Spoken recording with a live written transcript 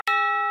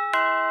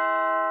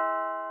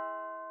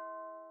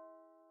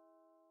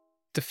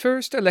The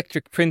first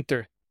electric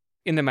printer,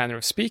 in a manner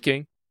of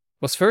speaking,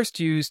 was first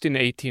used in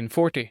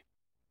 1840,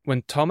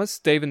 when Thomas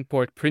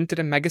Davenport printed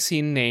a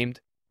magazine named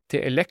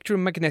The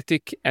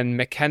Electromagnetic and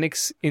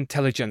Mechanics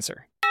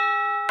Intelligencer.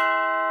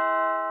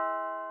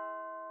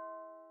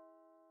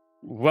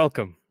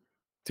 Welcome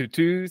to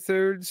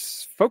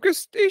Two-Thirds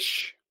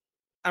Focused-ish.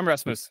 I'm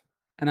Rasmus.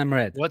 And I'm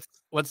Red.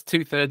 What's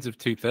 2/3 of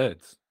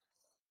 2/3?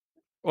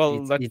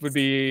 Well, that would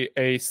be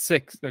a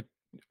 6.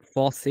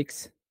 4,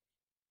 6,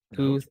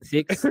 2,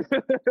 6.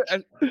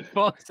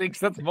 4, 6,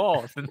 that's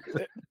more.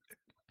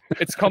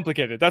 It's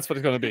complicated. That's what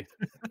it's going to be.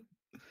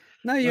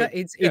 No, yeah,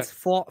 it's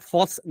 4,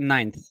 4th,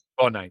 9th.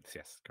 4/9,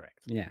 yes, correct.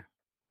 Yeah.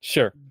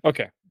 Sure.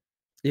 Okay.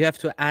 You have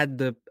to add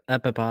the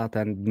upper part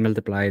and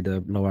multiply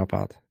the lower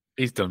part.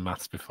 He's done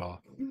maths before.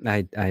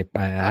 I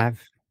have.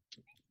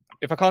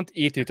 If I can't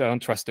eat it, I don't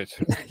trust it.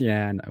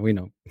 Yeah, no, we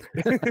know.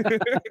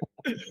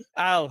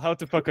 Al, how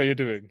the fuck are you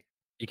doing?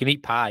 You can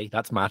eat pie.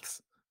 That's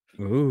maths.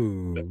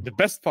 Ooh. The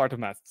best part of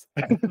maths.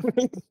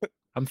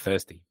 I'm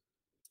thirsty.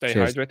 Stay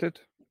Cheers. hydrated.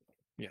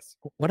 Yes.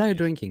 What are you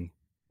drinking?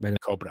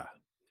 Cobra.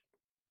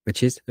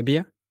 Which is a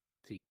beer?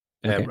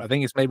 Okay. I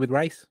think it's made with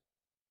rice.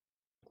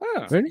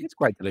 Ah, Really? It's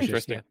quite delicious.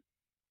 interesting.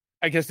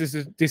 I guess this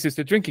is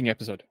the drinking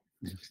episode.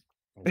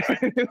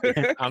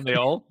 Yeah. Aren't they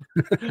all?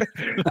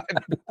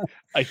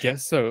 I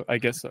guess so.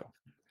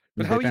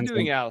 But how are you Depends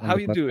doing, on- Al? on How are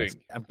the you podcast. doing?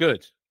 I'm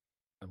good.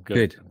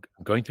 Good.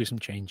 I'm going through some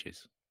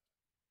changes.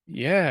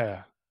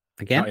 Yeah.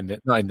 Again?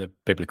 Not in the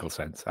biblical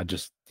sense. I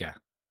just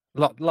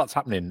lots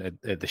happening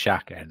at the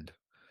shack end.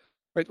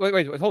 Wait,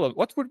 hold on.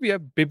 What would be a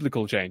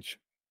biblical change?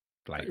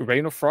 Like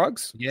Rain of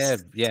frogs? yeah.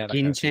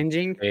 Skin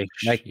changing? Fish,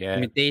 Like yeah.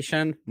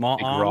 imitation? More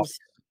Big arms? rock.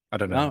 I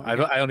don't know.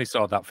 Oh, I only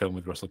saw that film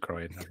with Russell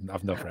Crowe.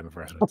 I've no frame of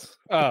reference.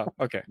 Ah,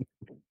 okay.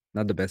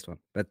 Not the best one.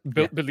 But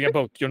yeah. Building a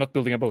boat. You're not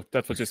building a boat.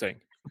 That's what you're saying.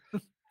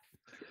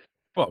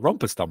 What,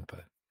 Romper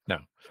Stomper? No.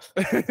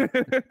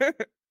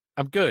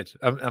 I'm good.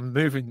 I'm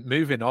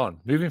moving on,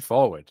 moving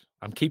forward.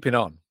 I'm keeping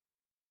on.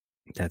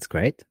 That's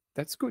great.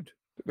 That's good.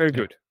 Very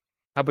good.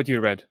 How about you,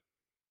 Red?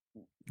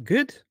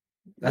 Good.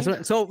 That's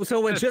what, so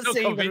we're That's just so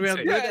saying that we're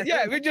convincing. good.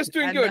 Yeah, we're just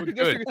doing And good. we're We're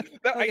just doing good.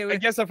 No, Okay, I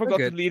guess I forgot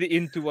to good. lead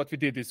into what we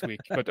did this week,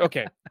 but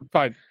okay,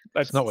 fine.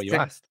 That's not what you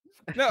asked.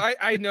 No,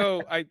 I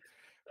know.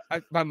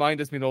 My mind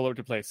has been all over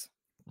the place.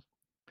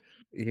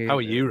 How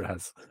are you,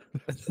 Raz?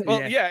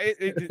 Well, Yeah.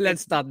 yeah.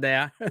 Let's start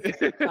there.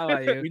 How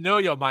are you? We know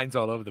your mind's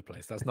all over the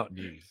place. That's not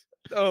news.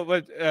 Oh,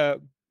 but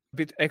a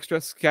bit extra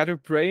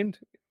scatterbrained,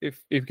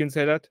 if you can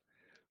say that.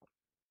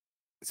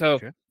 So,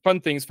 Sure.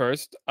 fun things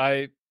first.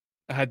 I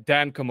had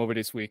Dan come over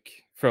this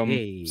week from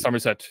Hey.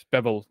 Somerset,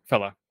 Bevel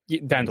fella,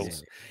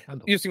 Dandles.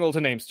 Using all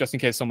the names just in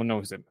case someone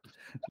knows him.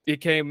 He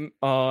came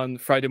on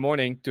Friday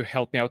morning to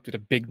help me out with a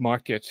big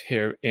market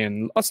here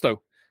in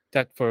Oslo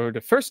that for the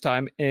first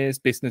time is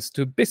business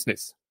to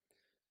business.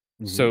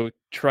 Mhm. So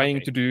trying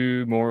Okay. to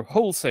do more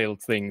wholesale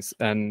things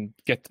and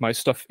get my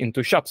stuff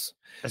into shops.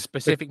 A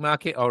specific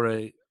market or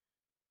a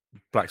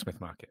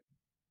blacksmith market?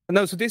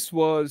 No, so this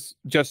was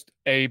just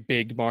a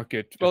big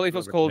market. Well, it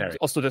was called generic.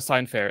 Oslo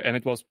Design Fair, and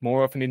it was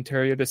more of an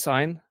interior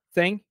design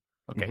thing.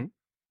 Okay. Mhm.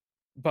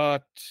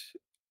 But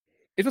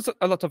it was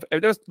a lot of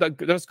there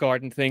was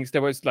garden things,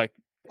 there was like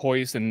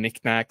toys and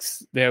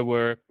knickknacks, there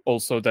were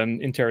also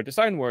then interior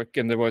design work,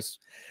 and there was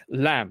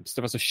lamps.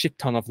 There was a shit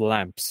ton of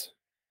lamps.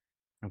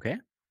 Okay.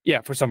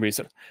 Yeah, for some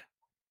reason.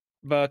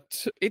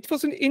 But it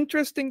was an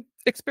interesting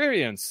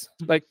experience.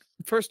 Like,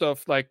 first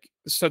off, like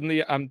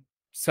suddenly I'm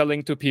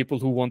selling to people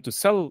who want to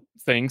sell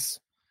things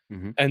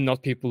Mhm. and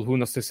not people who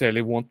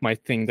necessarily want my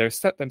thing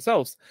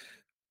themselves.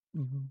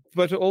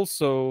 But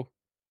also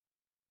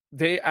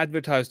they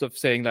advertised of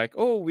saying like,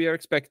 oh, we are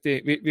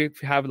expecting we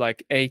have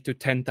like 8 to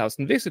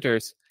 10,000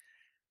 visitors.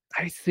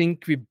 I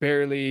think we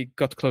barely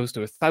got close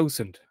to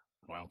 1,000.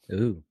 Wow.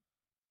 Ooh.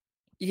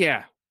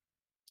 Yeah.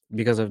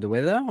 Because of the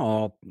weather,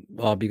 or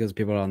because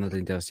people are not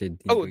interested? in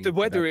Oh, going the to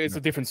weather that? is No.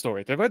 a different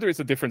story. The weather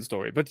is a different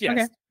story. But yes,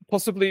 Okay.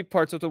 possibly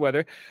parts of the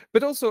weather.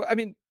 But also, I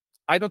mean,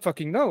 I don't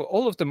fucking know.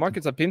 All of the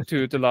markets I've been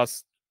to the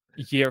last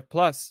year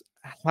plus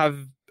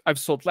I've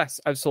sold less.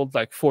 I've sold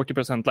like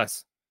 40%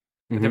 less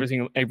at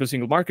Mhm. every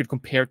single market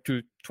compared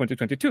to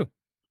 2022.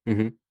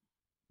 Mhm.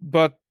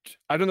 But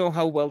I don't know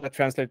how well that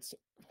translates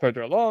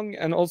further along.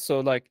 And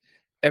also, like,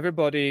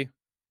 everybody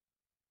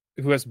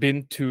who has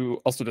been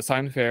to Oslo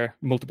Design Fair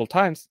multiple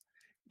times,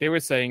 they were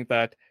saying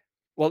that,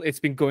 well, it's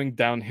been going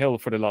downhill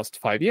for the last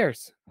 5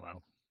 years.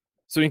 Wow.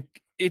 So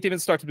it even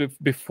started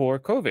before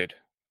COVID.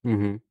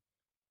 Mhm.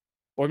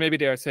 Or maybe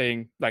they are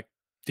saying, like,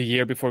 the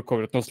year before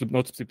COVID was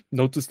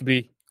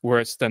noticeably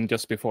worse than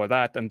just before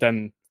that. And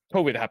then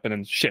COVID happened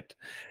and shit.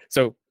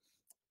 So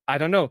I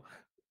don't know.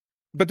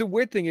 But the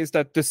weird thing is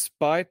that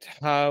despite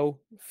how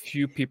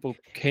few people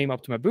came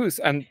up to my booth,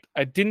 and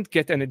I didn't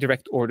get any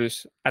direct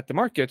orders at the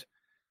market,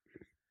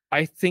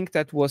 I think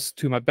that was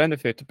to my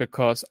benefit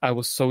because I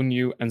was so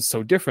new and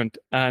so different.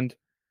 And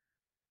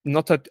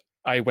not that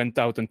I went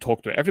out and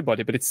talked to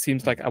everybody, but it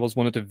seems like I was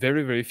one of the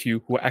very, very few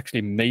who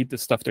actually made the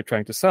stuff they're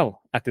trying to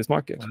sell at this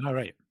market. All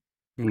right.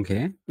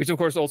 Okay. Which, of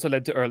course, also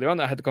led to early on,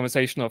 I had the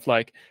conversation of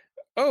like,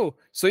 oh,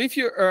 so if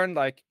you earn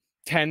like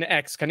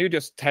 10x, can you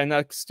just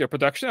 10x your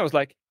production? I was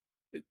like,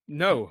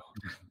 no,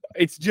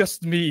 it's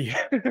just me.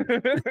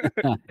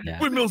 Yeah.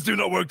 Windmills do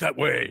not work that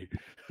way.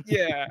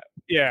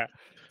 yeah.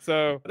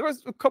 So there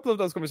was a couple of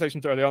those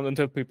conversations early on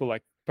until people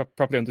like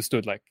properly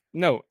understood, like,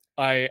 no,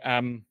 I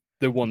am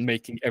the one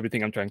making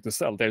everything I'm trying to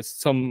sell. There's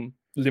some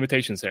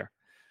limitations there.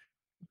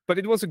 But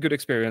it was a good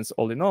experience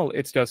all in all.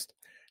 It's just,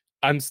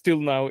 I'm still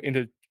now in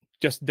the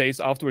just days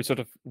afterwards, sort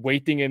of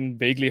waiting and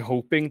vaguely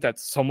hoping that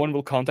someone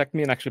will contact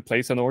me and actually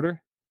place an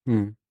order.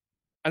 Hmm.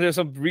 And there's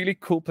some really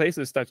cool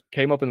places that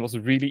came up and was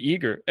really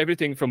eager.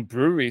 Everything from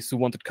breweries who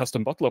wanted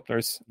custom bottle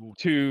openers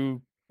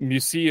to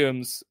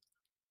museums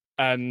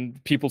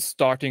and people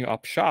starting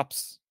up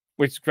shops,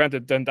 which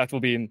granted, then that will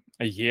be in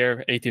a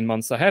year, 18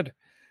 months ahead.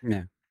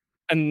 Yeah.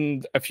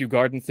 And a few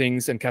garden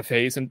things and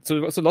cafes. And so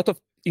there was a lot of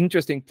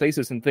interesting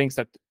places and things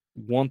that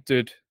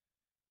wanted,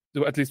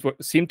 at least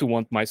seemed to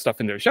want my stuff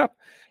in their shop.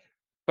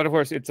 But of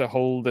course, it's a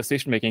whole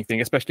decision-making thing,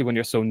 especially when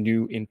you're so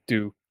new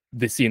into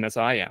the scene as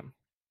I am.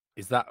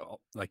 Is that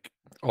like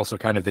also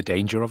kind of the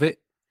danger of it,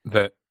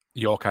 that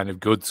your kind of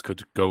goods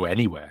could go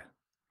anywhere?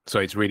 So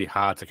it's really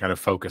hard to kind of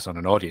focus on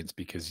an audience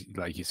because,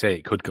 like you say,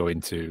 it could go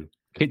into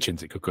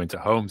kitchens, it could go into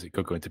homes, it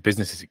could go into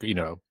businesses, it could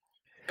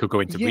go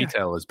into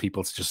retail as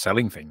people just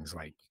selling things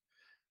like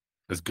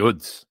as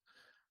goods.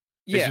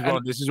 This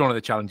is one of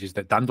the challenges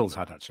that Dandles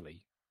had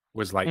actually,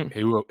 was like,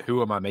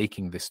 who am I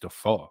making this stuff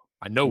for?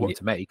 I know what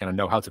to make and I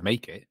know how to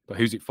make it, but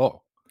who's it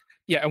for?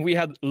 Yeah, and we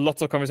had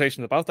lots of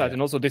conversations about that,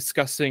 and also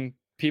discussing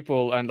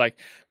people. And like,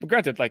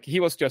 granted, like he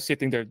was just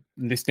sitting there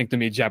listening to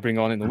me jabbering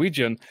on in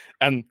Norwegian,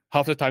 and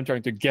half the time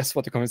trying to guess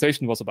what the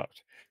conversation was about.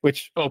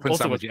 Which open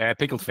sandwich,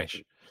 pickled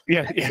fish.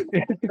 Yeah.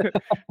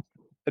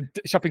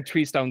 Chopping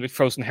trees down with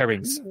frozen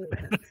herrings.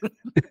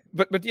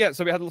 but yeah,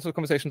 so we had lots of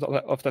conversations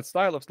of that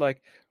style. Of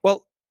like,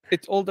 well,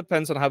 it all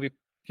depends on how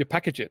you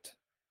package it.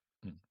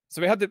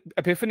 So we had the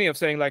epiphany of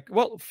saying like,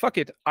 well, fuck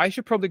it, I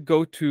should probably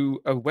go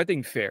to a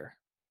wedding fair.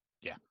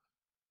 Yeah.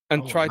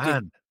 And try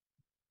to.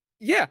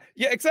 Yeah,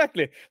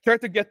 exactly. Try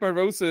to get my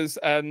roses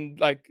and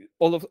like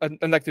all of and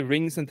like the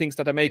rings and things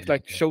that I make,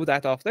 show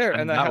that off there.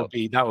 And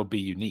that would be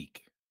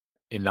unique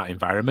in that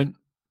environment.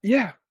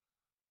 Yeah.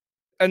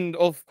 And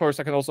of course,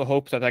 I can also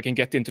hope that I can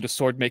get into the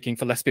sword making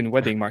for lesbian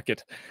wedding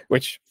market,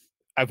 which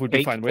I would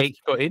be fine with. Cake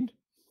got in?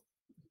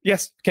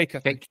 Yes,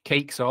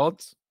 cake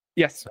swords?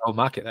 Yes. I'll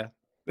mark it there.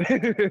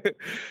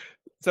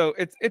 So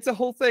it's a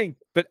whole thing.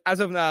 But as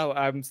of now,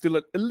 I'm still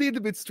a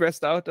little bit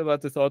stressed out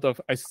about the thought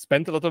of I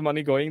spent a lot of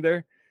money going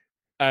there.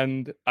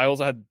 And I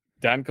also had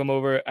Dan come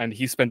over and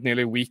he spent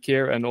nearly a week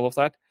here and all of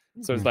that.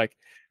 So it's like,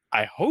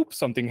 I hope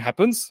something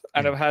happens.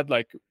 And I've had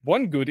like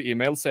one good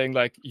email saying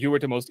like, you were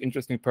the most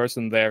interesting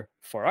person there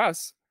for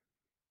us.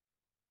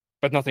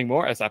 But nothing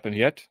more has happened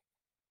yet.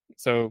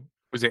 So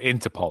was it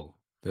Interpol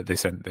that they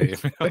sent the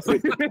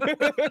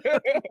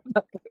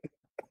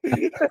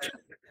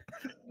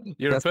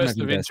You're a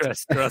person of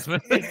interest,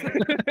 Rasmus.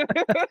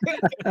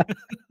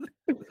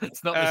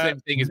 It's not the same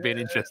thing as being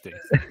interesting.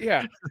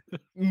 Yeah.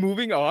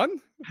 Moving on.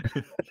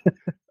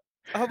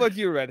 How about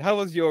you, Red? How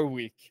was your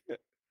week?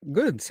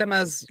 Good. Same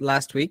as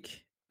last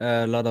week.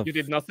 A lot of. You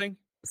did nothing?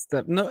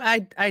 Stuff. No,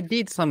 I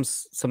did some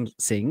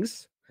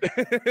things.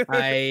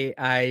 I'm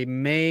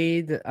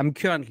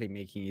currently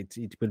making it.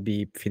 It will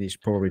be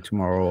finished probably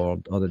tomorrow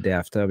or the day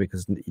after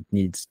because it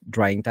needs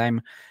drying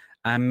time.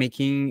 I'm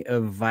making a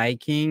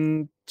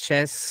Viking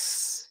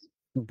chess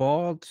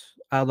board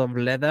out of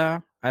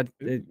leather.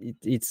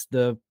 It's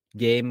the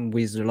game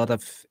with a lot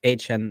of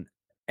H and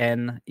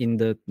N in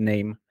the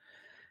name.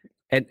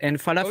 And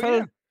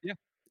falafel? Oh, yeah.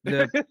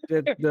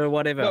 The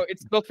whatever. No,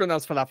 it's not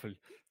pronounced falafel.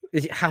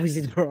 How is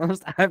it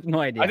pronounced? I have no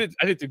idea.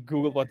 I need to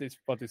Google what it's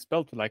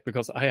spelled like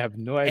because I have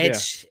no idea.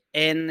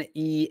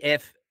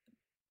 HNEFAFLA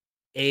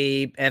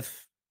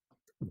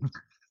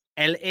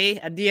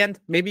at the end,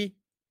 maybe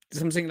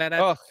something like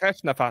that. Oh,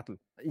 Heshnafatl.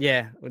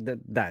 Yeah,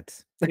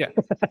 that. Yeah.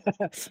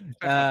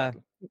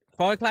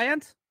 For a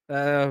client,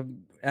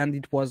 and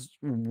it was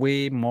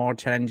way more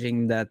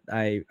challenging than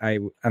I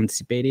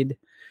anticipated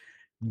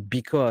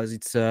because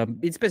it's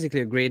basically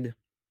a grid.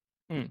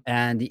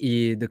 And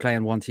the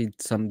client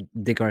wanted some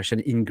decoration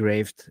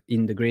engraved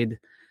in the grid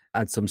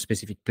at some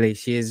specific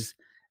places,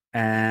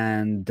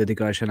 and the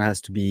decoration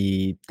has to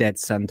be dead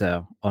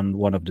center on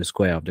one of the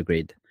square of the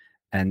grid,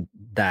 and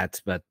that's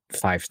but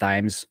 5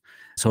 times.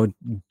 So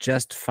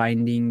just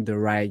finding the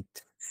right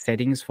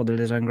settings for the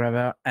laser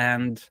engraver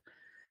and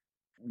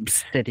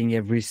setting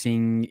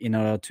everything in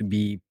order to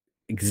be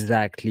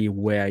exactly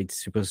where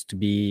it's supposed to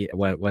be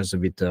was a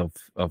bit of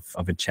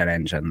a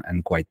challenge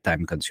and quite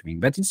time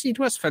consuming, but it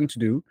was fun to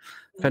do,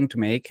 fun to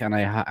make, and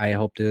I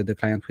hope the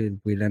client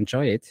will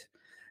enjoy it.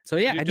 So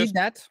yeah, I did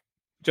that.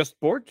 Just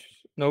board?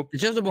 No,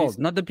 just the board,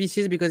 not the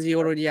pieces, because he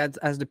already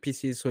has the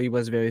pieces, so he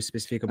was very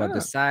specific about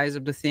the size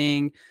of the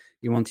thing.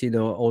 He wanted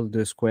all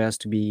the squares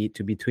to be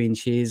 2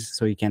 inches,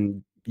 so he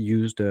can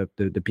use the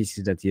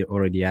pieces that he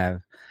already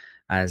have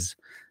as.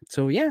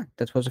 So yeah,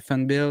 that was a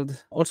fun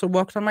build. Also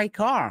worked on my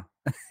car.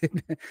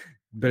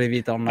 Believe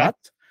it or not.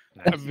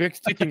 We're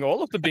ticking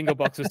all of the bingo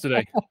boxes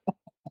today.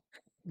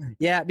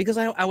 Yeah, because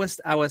I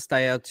was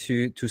tired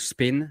to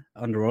spin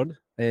on the road.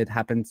 It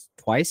happened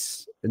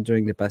twice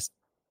during the past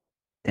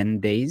 10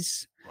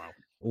 days. Wow.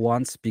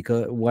 Once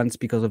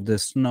because of the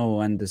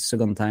snow, and the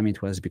second time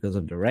it was because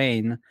of the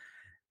rain.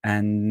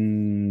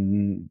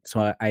 And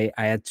so I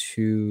had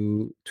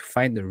to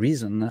find the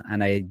reason,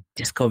 and I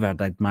discovered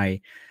that my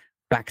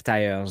back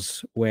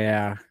tires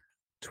were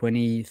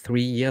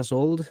 23 years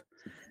old.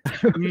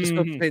 So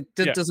it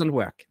doesn't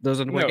work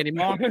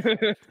anymore.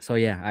 So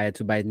yeah, I had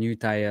to buy new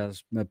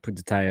tires, put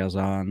the tires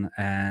on,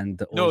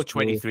 and No also,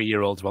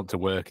 23-year-olds want to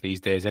work these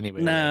days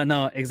anyway.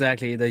 no,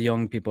 exactly, the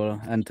young people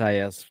and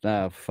tires.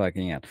 Oh,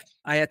 fucking hell.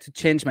 I had to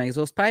change my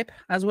exhaust pipe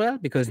as well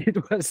because it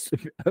was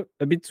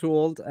a bit too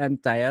old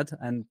and tired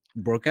and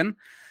broken.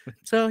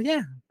 So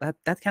yeah,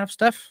 that kind of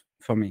stuff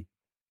for me.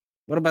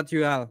 What about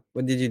you, Al?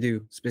 What did you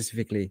do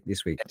specifically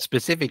this week?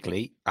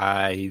 Specifically,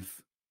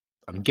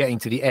 I'm getting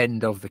to the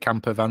end of the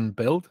camper van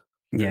build.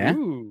 Yeah.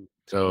 Ooh,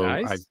 So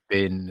nice. I've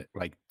been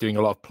like doing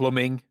a lot of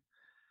plumbing.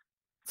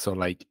 So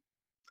like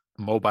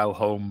mobile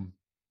home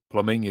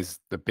plumbing is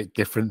a bit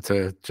different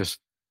to just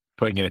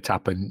putting in a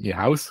tap in your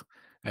house.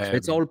 So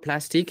it's all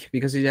plastic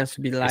because it has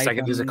to be light. It's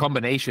like there's a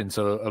combination.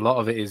 So a lot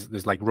of it is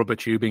there's like rubber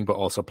tubing, but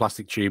also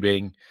plastic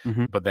tubing.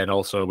 Mhm. But then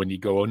also when you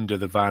go under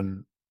the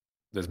van,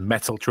 there's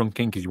metal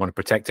trunking because you want to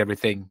protect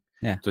everything.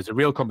 Yeah. So it's a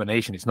real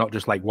combination. It's not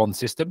just like one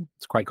system.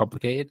 It's quite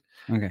complicated.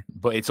 Okay.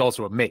 But it's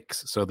also a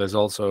mix. So there's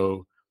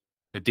also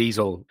a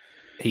diesel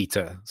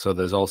heater. So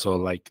there's also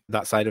like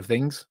that side of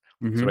things.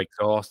 Mhm. So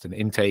exhaust and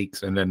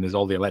intakes, and then there's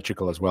all the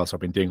electrical as well. So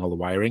I've been doing all the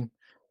wiring.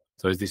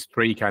 So there's these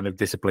three kind of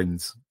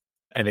disciplines,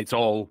 and it's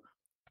all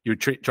you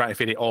try to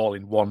fit it all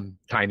in one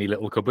tiny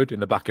little cupboard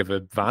in the back of a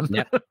van.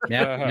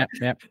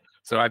 Yeah.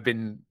 So I've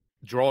been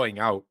drawing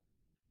out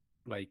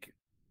like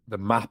the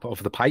map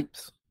of the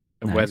pipes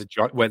and Nice.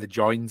 where the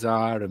joins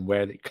are and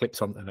where it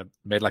clips on, and I've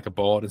made like a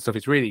board and stuff.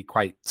 It's really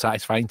quite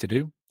satisfying to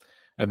do.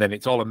 And then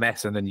it's all a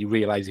mess, and then you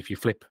realize if you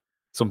flip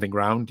something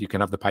round, you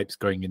can have the pipes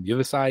going in the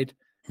other side,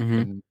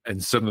 Mhm.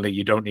 and suddenly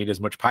you don't need as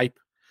much pipe.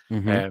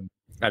 Mhm.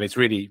 And it's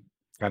really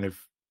kind of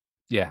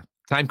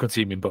time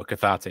consuming but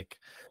cathartic.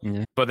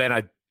 Yeah. But then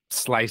I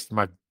sliced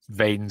my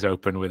veins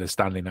open with a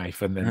Stanley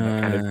knife, and then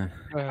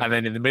and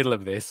then in the middle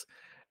of this,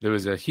 there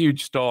was a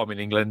huge storm in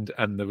England,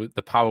 and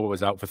the power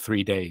was out for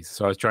 3 days.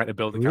 So I was trying to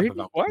build a camper Really?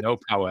 van What? with no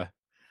power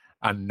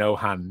and no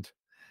hand.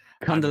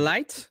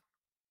 Candlelight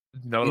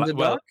No, in the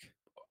well, dark.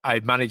 I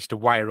managed to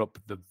wire up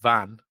the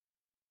van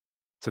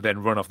to then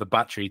run off the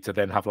battery to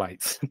then have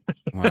lights.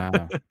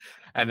 Wow.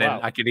 And then Wow.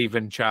 I could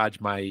even charge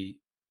my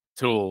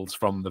tools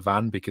from the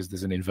van because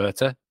there's an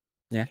inverter.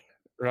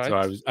 Right.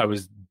 So I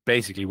was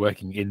basically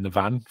working in the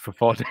van for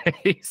 4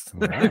 days.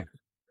 Wow.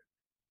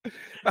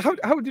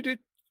 How did you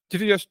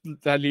just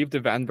leave the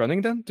van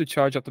running then to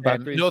charge up the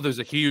batteries? No, there's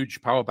a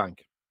huge power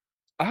bank.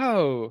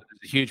 Oh,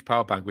 There's a huge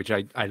power bank, which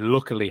I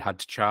luckily had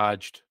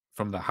charged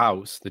from the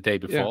house the day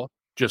before,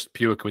 just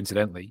pure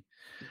coincidentally.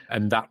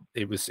 And that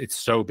it's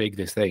so big,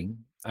 this thing,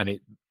 and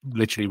it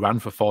literally ran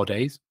for 4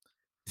 days.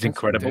 It's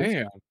incredible.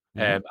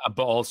 damn.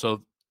 But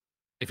also,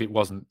 if it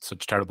wasn't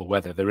such terrible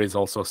weather, there is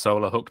also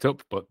solar hooked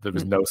up, but there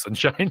was no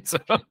sunshine. So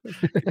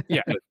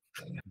Yeah.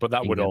 but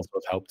that would Yeah. also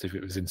have helped if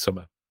it was in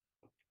summer.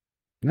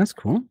 That's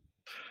cool.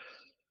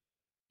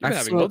 You've been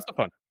having lots of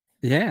fun.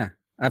 Yeah.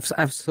 I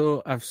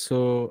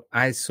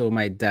saw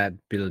my dad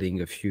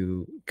building a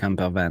few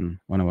camper van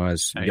when I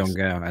was Nice.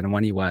 younger, and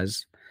when he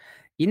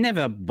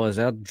never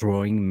bothered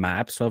drawing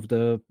maps of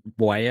the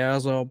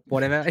wires or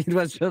whatever. It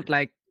was just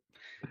like,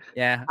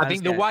 yeah. I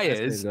think the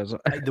wires, goes.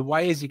 the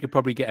wires, you could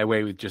probably get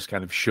away with just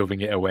kind of shoving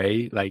it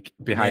away, like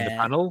behind the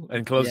Yeah. panel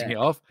and closing it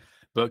off.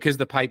 But because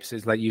the pipes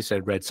is, like you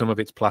said, Red, some of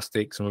it's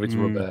plastic, some of it's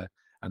rubber,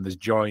 and there's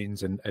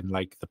joins, and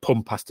like the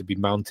pump has to be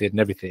mounted and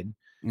everything.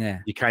 Yeah.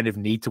 You kind of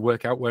need to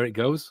work out where it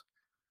goes,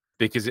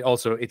 because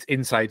it's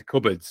inside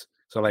cupboards.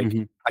 So like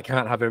Mhm. I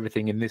can't have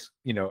everything in this,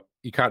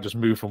 you can't just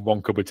move from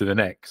one cupboard to the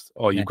next,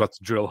 or you've got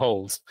to drill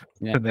holes.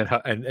 Yeah.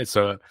 And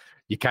so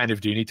you kind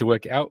of do need to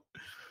work it out.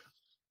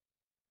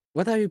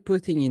 What are you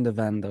putting in the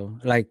van though?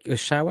 Like a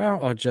shower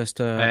or just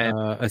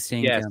a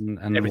sink yes, and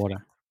everything.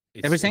 water?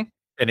 It's- Everything?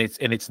 And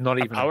it's not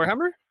even Power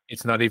hammer?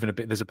 It's not even a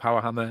bit. There's a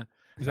power hammer.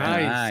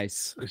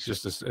 Nice. It's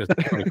just a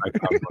 25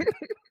 pound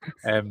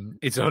one.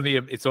 It's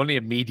only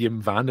a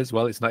medium van as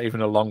well. It's not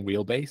even a long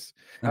wheelbase.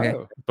 Okay.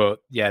 Oh. But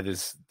yeah,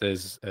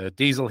 there's a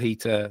diesel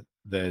heater.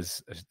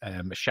 There's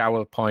a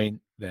shower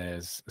point.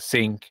 There's a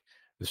sink.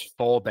 There's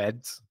 4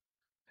 beds.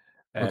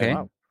 Okay.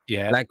 Wow.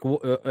 Yeah, Like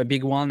a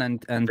big one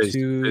and There's-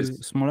 two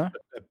smaller?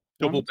 a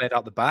double bed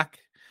out the back.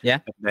 Yeah.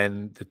 And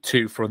then the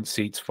 2 front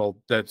seats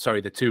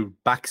the 2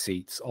 back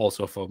seats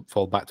also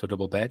fall back to a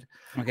double bed.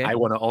 Okay. I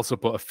want to also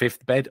put a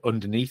 5th bed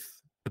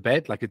underneath the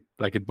bed, like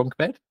a bunk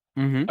bed,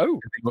 Mm-hmm. Oh,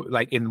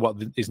 like in what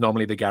is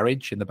normally the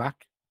garage in the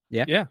back.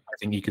 Yeah. Yeah. I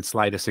think you could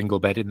slide a single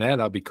bed in there.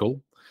 That'd be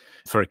cool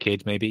for a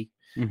kid, maybe.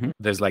 Mhm.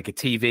 There's like a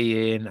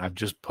TV in. I've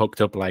just hooked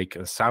up like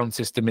a sound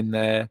system in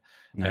there.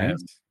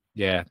 Nice.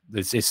 Yeah,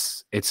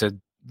 it's a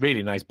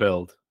really nice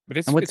build. but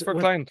it's And for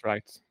client,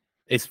 right?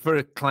 It's for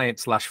a client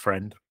 /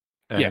 friend.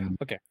 Yeah.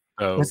 Okay.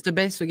 So What's the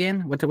base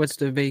again? What's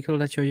the vehicle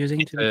that you're using?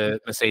 it's a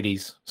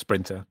Mercedes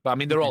Sprinter, but I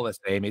mean they're all the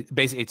same.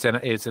 It's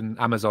an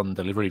Amazon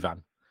delivery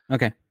van.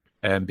 Okay.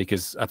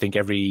 Because I think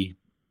every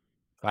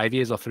 5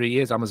 years or 3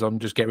 years, Amazon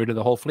just get rid of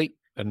the whole fleet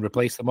and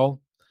replace them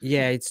all.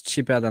 Yeah, it's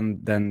cheaper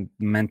than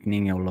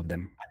maintaining all of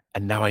them.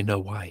 And now I know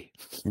why.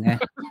 Yeah,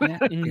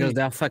 because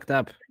they are fucked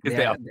up. Because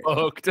they are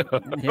fucked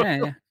up.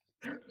 Yeah.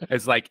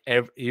 It's like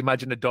you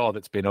imagine a door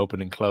that's been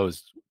opened and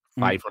closed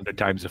 500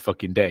 times a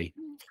fucking day.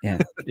 Yeah.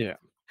 Yeah.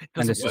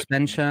 And the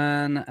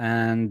suspension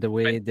and the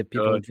way the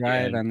people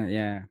drive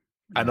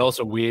and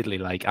also weirdly,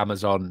 like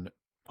Amazon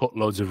put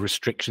loads of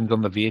restrictions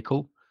on the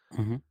vehicle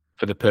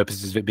for the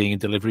purposes of it being a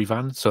delivery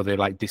van. So they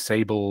like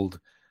disabled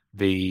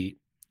the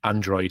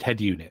Android head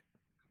unit.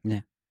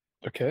 Yeah.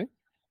 Okay.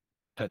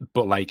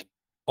 But like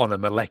on a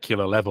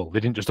molecular level, they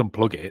didn't just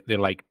unplug it.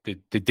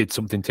 They did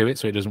something to it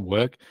so it doesn't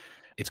work.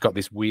 It's got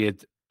this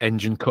weird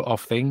engine cut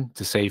off thing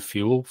to save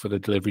fuel for the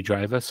delivery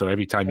driver. So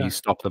every time you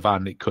stop the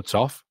van, it cuts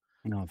off.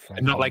 No,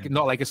 and not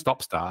like a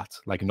stop start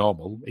like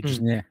normal. It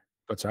just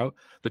cuts out.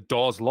 The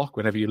doors lock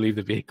whenever you leave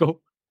the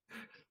vehicle.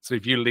 So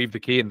if you leave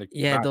the key in the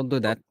van, don't do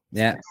that.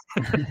 Yeah,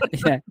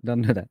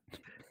 don't do that.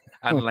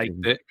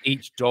 And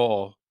each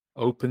door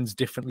opens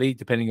differently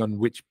depending on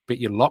which bit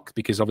you're locked,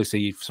 because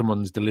obviously if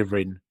someone's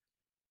delivering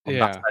on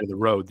that side of the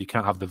road, you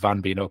can't have the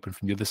van being open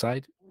from the other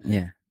side.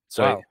 Yeah.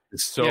 So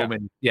there's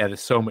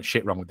so much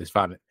shit wrong with this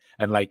van,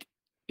 and like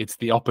it's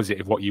the opposite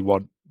of what you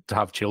want to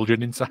have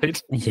children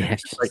inside.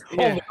 Yes.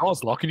 The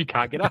doors lock and you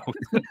can't get out.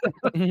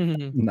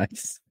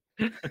 Nice.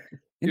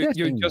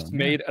 You just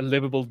made a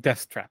livable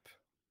death trap.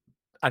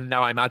 And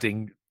now I'm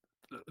adding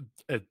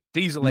a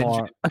diesel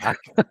engine,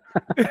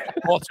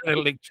 water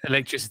and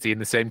electricity in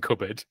the same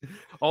cupboard.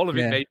 All of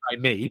it made by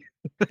me.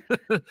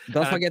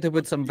 Don't forget to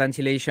put some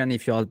ventilation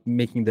if you're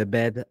making the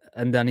bed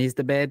underneath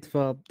the bed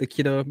for the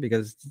kiddo,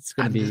 because it's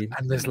going to be...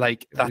 And there's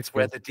that's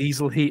where the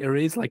diesel heater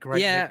is, right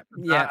yeah.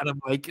 And I'm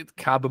like, it's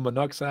carbon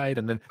monoxide,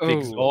 and then the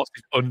exhaust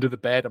is under the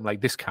bed. I'm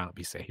like, this can't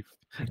be safe.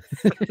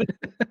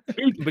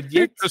 But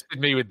you trusted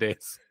me with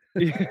this.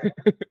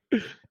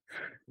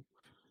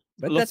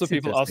 But lots of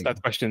people ask that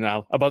question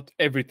now about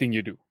everything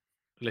you do.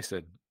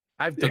 Listen,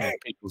 I've done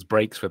people's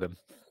brakes for them.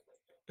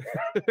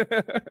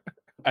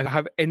 And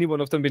have any one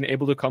of them been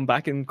able to come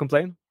back and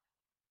complain?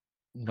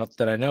 Not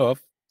that I know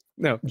of.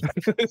 No.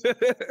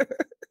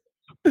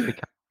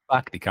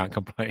 They can't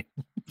complain.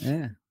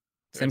 Yeah.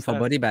 Same for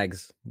body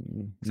bags.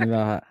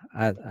 Never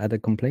had a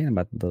complaint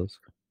about those.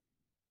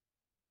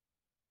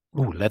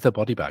 Ooh, leather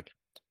body bag.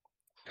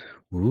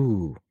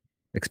 Ooh,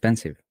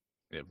 expensive.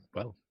 Yeah,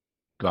 well,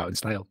 go out in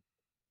style.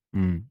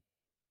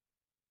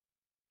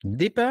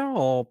 Zipper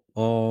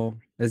or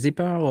a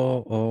zipper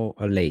or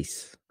a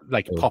lace?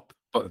 Like pop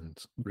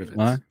buttons,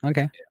 rivets.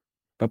 Okay. Yeah.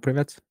 Pop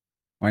rivets?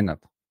 Why not?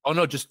 Oh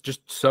no,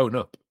 just sewn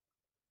up.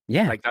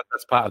 Yeah. Like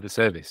that's part of the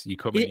service. You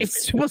come in.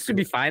 It's supposed to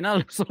be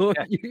final, so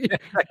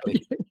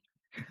exactly.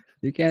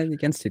 you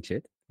can stitch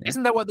it. Yeah.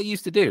 Isn't that what they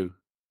used to do?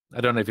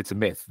 I don't know if it's a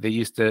myth. They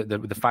used to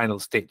the final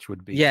stitch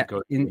would be to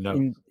go in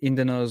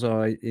the nose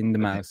or in the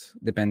mouth,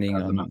 depending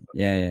on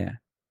yeah.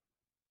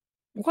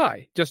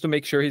 Why? Just to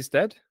make sure he's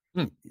dead?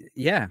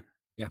 Yeah.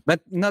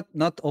 But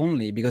not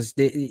only, because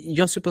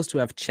you're supposed to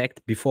have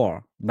checked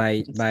before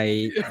by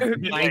biting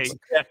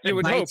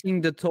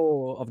the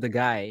toe of the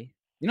guy.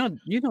 You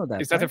know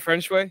that. Is that a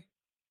French way?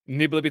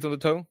 Nibble a bit on the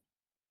toe?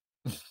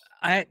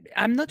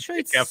 I'm not sure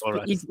it's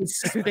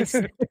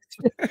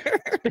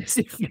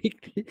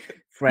specifically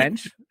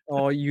French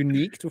or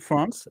unique to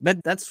France,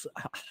 but that's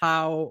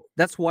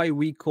why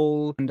we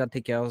call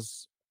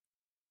undertakers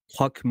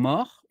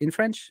croque-mort in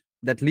French.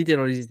 That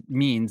literally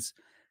means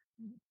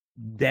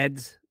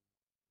dead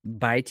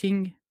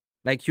biting.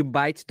 Like you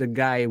bite the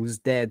guy who's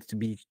dead to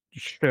be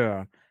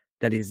sure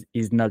that is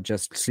not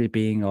just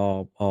sleeping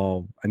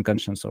or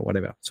unconscious or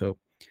whatever. So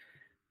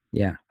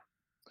yeah.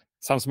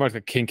 Sounds more like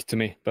a kink to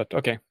me, but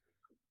okay.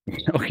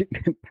 Okay,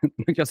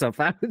 knock yourself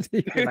out.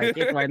 Like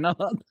it, why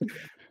not?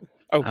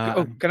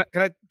 Can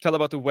I tell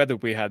about the weather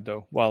we had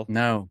though? Well,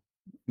 no,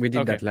 we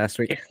did that last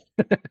week.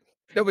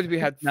 No, but we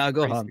had. Now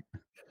go on.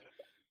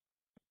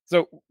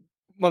 So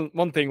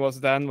one thing was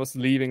Dan was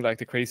leaving like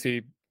the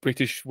crazy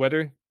British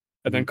weather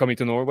and then coming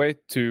to Norway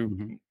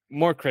to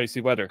more crazy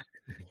weather.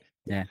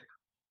 Yeah.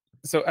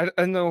 So I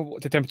don't know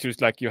what the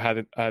temperatures like you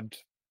had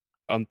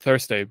on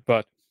Thursday,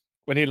 but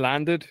when he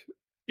landed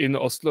in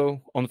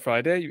Oslo on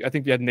Friday, I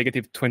think we had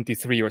negative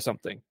 23 or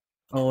something.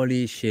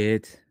 Holy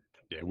shit.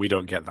 Yeah, we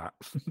don't get that.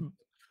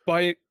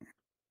 By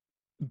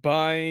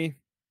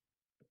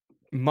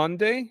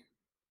Monday,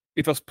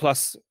 it was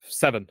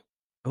 +7.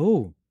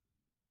 Oh.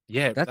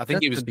 Yeah, I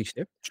think it was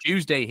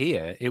Tuesday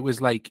here. It was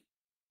like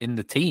in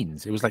the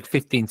teens. It was like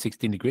 15,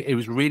 16 degrees. It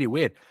was really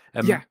weird.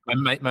 Yeah.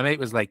 My mate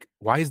was like,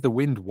 why is the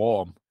wind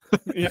warm?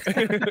 Yeah.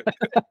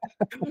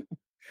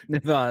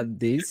 Never had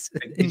this.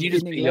 Did you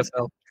just beat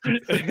yourself?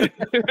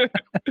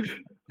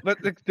 But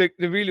the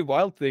really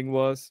wild thing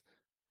was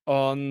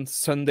on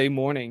Sunday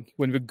morning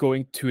when we're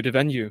going to the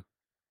venue,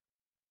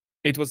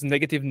 it was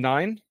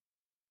 -9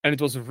 and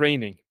it was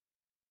raining.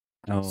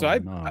 Oh, So I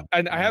no.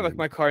 have like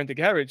my car in the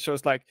garage. So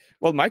it's like,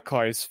 well, my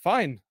car is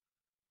fine.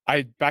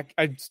 I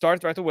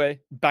start right away,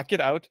 back it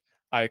out.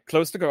 I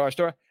close the garage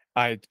door.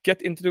 I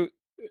get into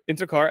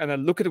the car and I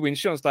look at the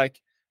windshield. It's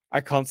like,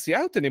 I can't see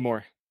out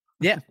anymore.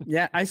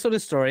 Yeah, I saw the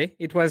story.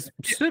 It was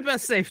super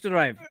safe to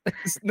drive.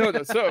 No,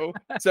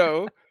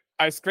 so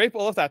I scrape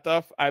all of that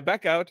off. I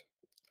back out.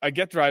 I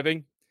get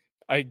driving.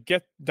 I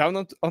get down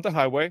on the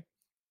highway.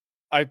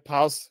 I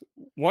pass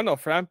one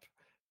off ramp,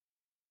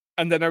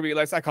 and then I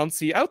realize I can't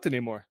see out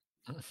anymore.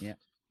 Yeah.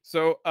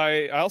 So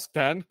I asked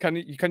Dan, "Can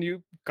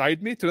you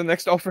guide me to the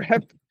next off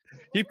ramp?"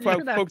 He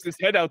pokes his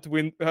head out the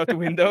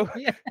window.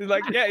 Yeah. He's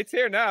like, "Yeah, it's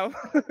here now."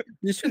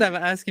 You should have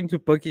asked him to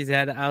poke his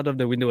head out of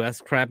the window and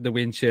scrap the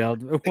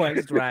windshield while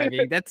he's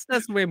driving. That's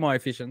way more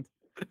efficient.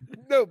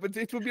 No, but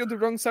it would be on the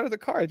wrong side of the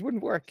car. It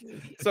wouldn't work.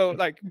 So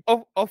like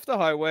off the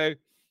highway,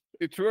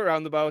 through a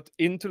roundabout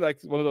into like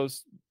one of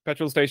those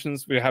petrol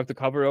stations where you have the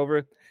cover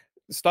over.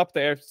 Stop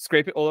there,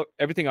 scrape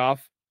everything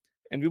off,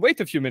 and we wait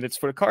a few minutes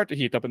for the car to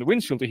heat up and the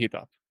windshield to heat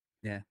up.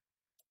 Yeah.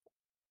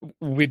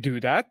 We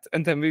do that,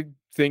 and then we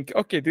think,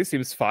 okay, this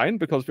seems fine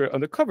because we're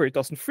undercover. It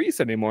doesn't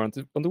freeze anymore on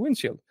the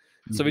windshield.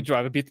 Mm-hmm. So we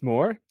drive a bit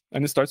more,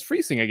 and it starts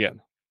freezing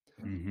again.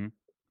 Mm-hmm.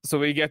 So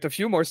we get a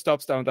few more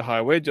stops down the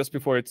highway just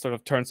before it sort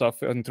of turns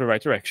off into the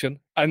right direction,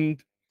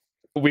 and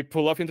we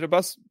pull off into the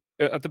bus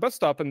at the bus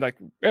stop, and like,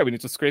 yeah, we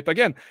need to scrape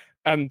again.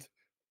 And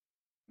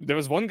there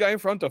was one guy in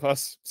front of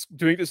us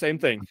doing the same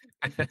thing.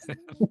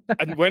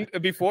 And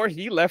before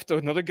he left,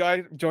 another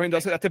guy joined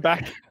us at the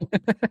back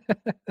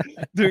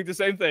doing the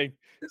same thing.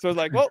 So it's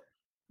like, well,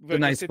 we're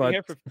just sitting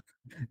here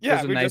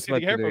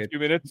for a few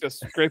minutes, just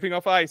scraping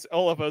off ice,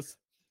 all of us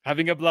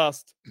having a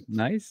blast.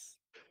 Nice.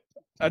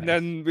 And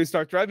then we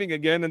start driving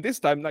again, and this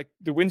time, like,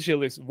 the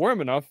windshield is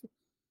warm enough,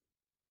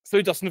 so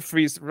it doesn't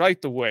freeze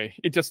right away.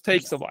 It just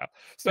takes a while.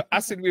 So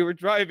as we were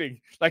driving,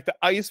 like the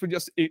ice was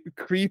just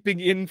creeping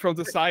in from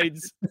the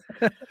sides.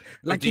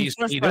 Like, do you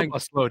speed up or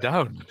slow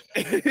down?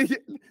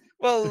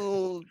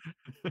 Well,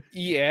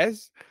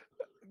 yes.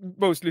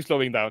 Mostly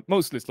slowing down. It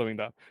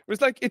was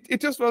like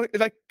it just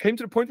came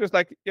to the point where it's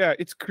like, yeah,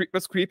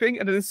 was creeping,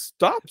 and then it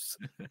stops,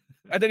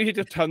 and then you hit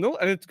a tunnel,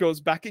 and it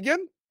goes back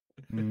again,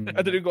 and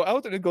then you go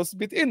out, and it goes a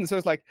bit in. So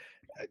it's like,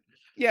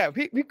 yeah,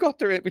 we got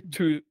there with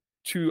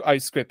two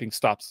ice scraping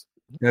stops.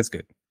 That's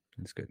good.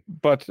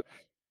 But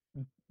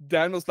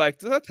Dan was like,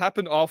 does that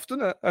happen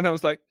often? And I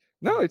was like,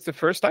 no, it's the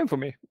first time for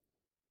me.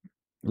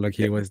 Like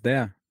he was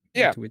there.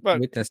 Yeah,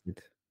 we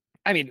tested.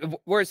 I mean,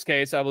 worst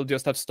case, I will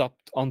just have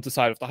stopped on the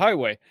side of the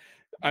highway.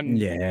 And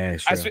yeah,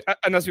 sure.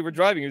 As we were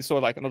driving, we saw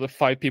like another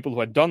 5 people who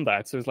had done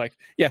that. So it's like,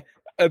 yeah,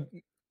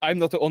 I'm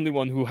not the only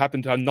one who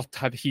happened to not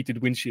have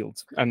heated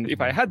windshields. And if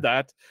I had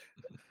that,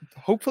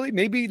 hopefully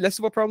maybe less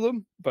of a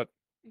problem, but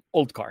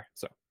old car.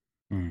 So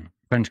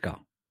French car.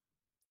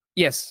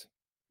 Yes.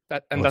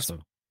 That's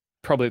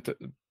probably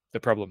the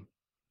problem.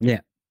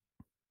 Yeah.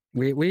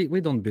 We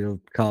don't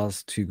build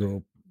cars to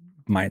go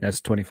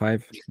minus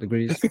 25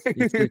 degrees.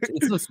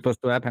 It's not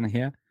supposed to happen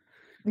here.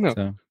 No.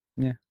 So,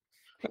 yeah.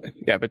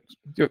 Yeah, but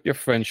you're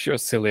French. You're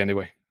silly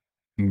anyway.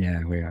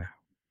 Yeah, we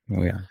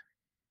are.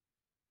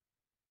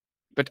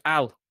 But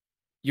Al,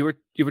 you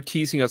were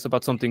teasing us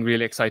about something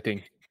really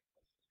exciting.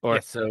 Or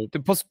so the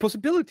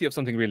possibility of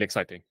something really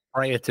exciting.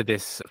 Prior to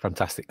this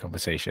fantastic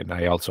conversation,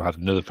 I also had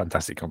another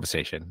fantastic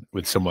conversation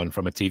with someone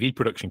from a TV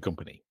production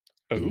company.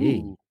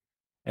 Oh.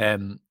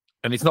 And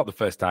it's not the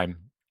first time.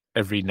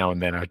 Every now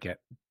and then I get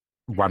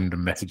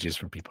random messages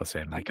from people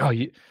saying like, oh,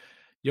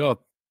 you're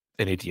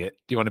an idiot.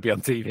 Do you want to be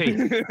on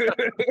TV?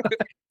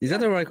 Is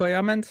that a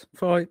requirement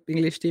for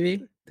English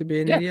TV to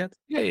be an idiot?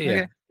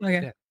 Yeah.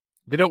 Okay.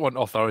 They don't want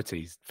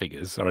authority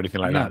figures or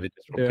anything like that. They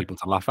just want people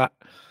to laugh at.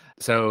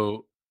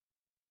 So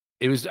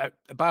it was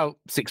about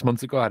 6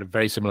 months ago. I had a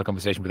very similar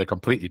conversation with a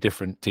completely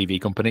different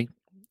TV company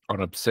on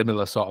a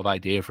similar sort of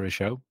idea for a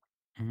show,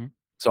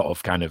 sort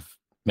of kind of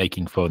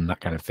making fun,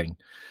 that kind of thing,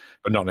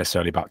 but not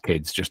necessarily about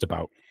kids, just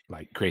about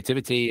like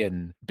creativity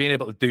and being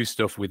able to do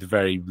stuff with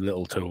very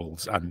little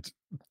tools and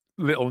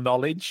little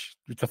knowledge,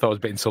 which I thought was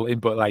a bit insulting,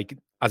 but like,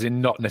 as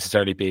in not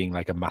necessarily being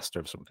like a master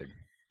of something,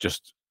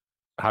 just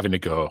having a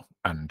go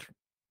and,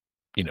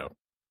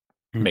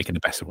 making the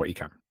best of what you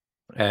can.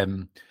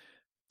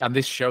 And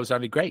this show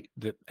sounded great.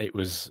 That it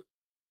was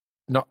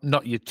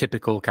not your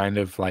typical kind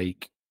of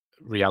like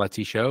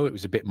reality show. It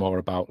was a bit more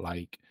about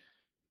like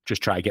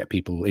just try to get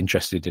people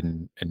interested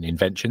in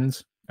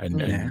inventions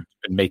and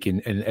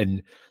making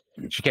and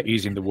she kept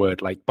using the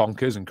word like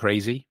bonkers and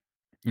crazy.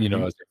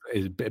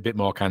 Is a bit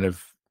more kind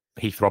of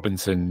Heath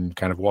Robinson,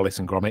 kind of Wallace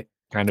and Gromit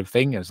kind of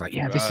thing. I was like,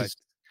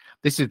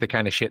 this is the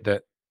kind of shit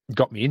that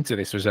got me into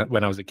this was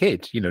when I was a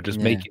kid. Just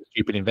making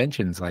stupid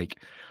inventions.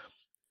 Like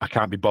I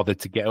can't be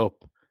bothered to get up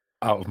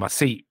out of my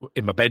seat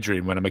in my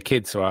bedroom when I'm a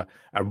kid, so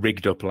I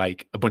rigged up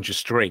like a bunch of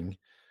string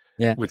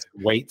with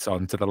weights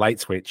on to the light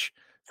switch,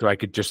 so I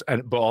could just.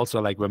 But also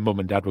like when Mum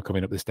and Dad were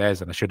coming up the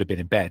stairs and I should have been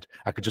in bed,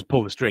 I could just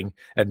pull the string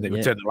and they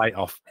would turn the light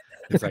off.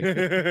 It's like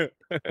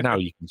now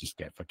you can just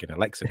get fucking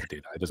Alexa to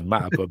do that. It doesn't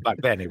matter. But back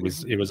then it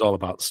was all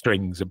about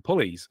strings and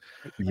pulleys.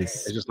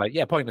 Yes. It's just like,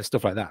 yeah, pointless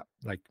stuff like that,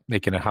 like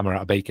making a hammer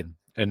out of bacon.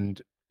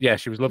 And yeah,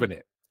 she was loving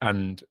it.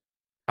 And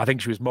I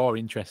think she was more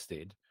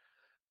interested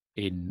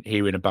in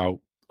hearing about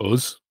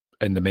us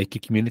and the maker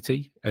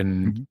community.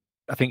 And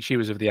I think she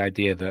was of the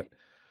idea that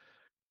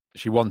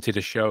she wanted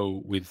a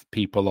show with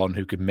people on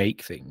who could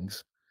make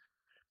things.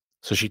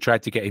 So she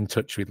tried to get in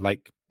touch with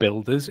like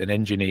builders and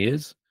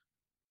engineers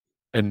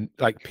and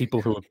like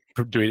people who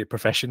are doing it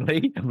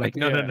professionally. I'm like,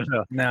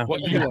 no.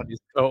 What you want is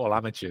total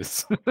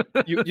amateurs.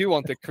 you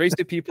want the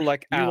crazy people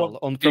like You Al want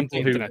on from the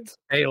people who internet.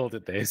 failed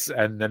at this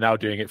and they're now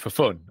doing it for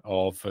fun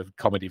or for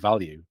comedy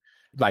value.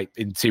 Like,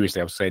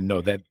 seriously, I was saying,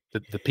 no, the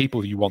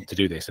people you want to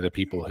do this are the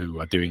people who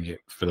are doing it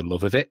for the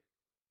love of it,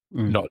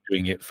 not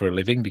doing it for a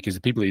living, because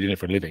the people who are doing it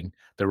for a living,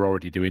 they're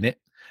already doing it.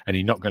 And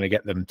you're not going to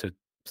get them to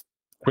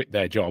quit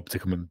their job to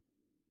come and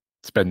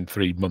spend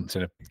 3 months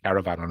in a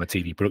caravan on a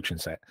TV production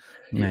set.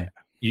 Yeah.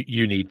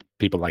 You need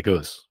people like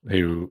us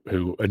who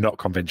are not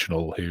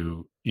conventional,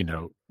 who, you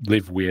know,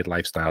 live weird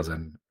lifestyles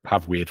and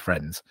have weird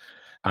friends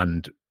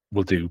and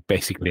will do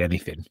basically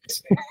anything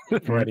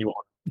for anyone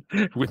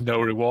with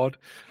no reward.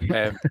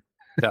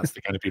 That's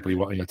the kind of people you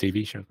want on your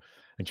TV show.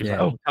 And she's like,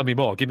 oh, tell me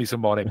more. Give me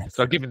some more names.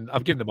 So I've given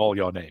them all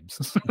your names.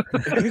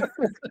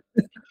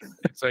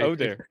 So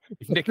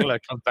if Nicola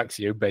contacts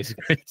you,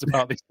 basically, it's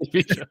about this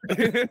TV show.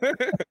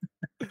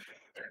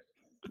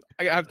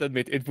 I have to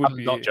admit, it would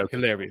be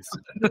hilarious.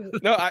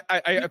 No,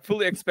 I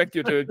fully expect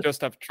you to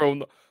just have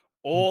thrown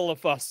all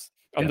of us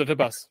under the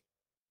bus.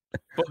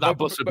 But that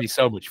bus would be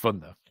so much fun,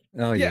 though.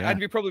 Oh yeah, and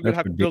we probably would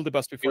have to build the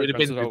bus before it would have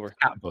been been over.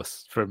 The cat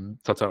bus from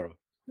Totoro.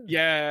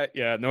 Yeah,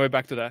 no way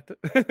back to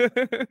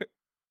that.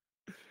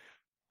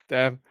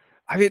 Damn,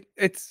 I mean,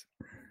 it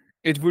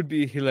would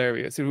be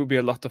hilarious. It would be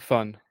a lot of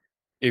fun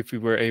if we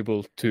were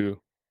able to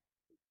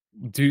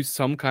do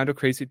some kind of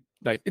crazy,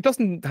 like, it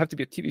doesn't have to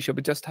be a TV show,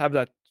 but just have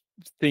that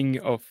thing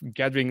of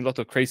gathering a lot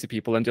of crazy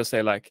people and just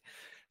say like,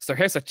 so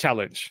here's a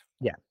challenge.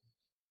 Yeah.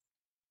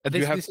 And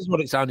this is what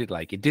it sounded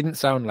like. It didn't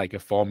sound like a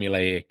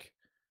formulaic,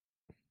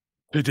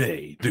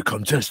 today the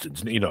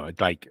contestants, you know,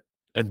 like,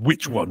 and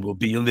which one will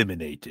be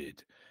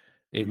eliminated.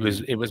 It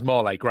was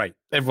more like, right,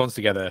 everyone's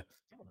together,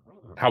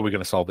 how are we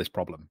going to solve this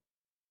problem?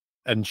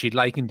 And she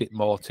likened it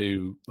more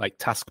to like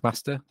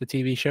Taskmaster, the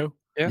TV show.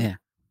 Yeah.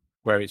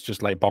 Where it's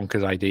just like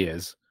bonkers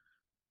ideas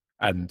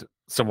and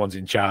someone's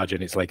in charge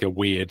and it's like a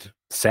weird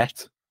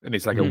set and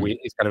it's like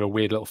it's kind of a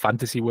weird little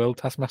fantasy world,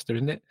 Taskmaster,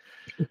 isn't it?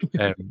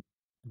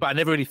 But I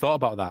never really thought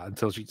about that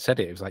until she said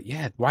it. It was like,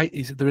 yeah, why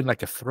is it they're in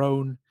like a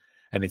throne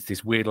and it's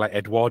this weird like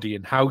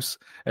Edwardian house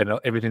and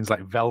everything's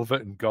like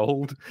velvet and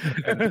gold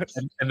and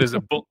there's a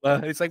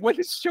butler. It's like, well,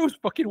 this show's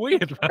fucking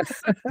weird,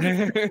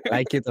 man.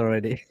 Like it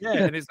already.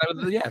 Yeah, and it's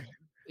like,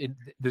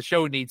 the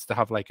show needs to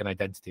have like an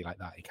identity like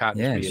that. It can't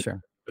just be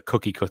a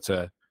cookie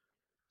cutter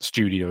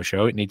studio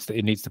show. It needs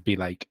to be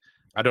like,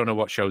 I don't know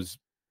what shows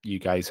you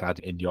guys had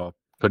in your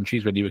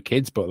countries when you were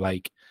kids, but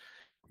like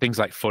things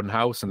like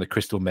Funhouse and the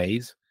Crystal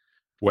Maze,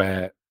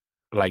 where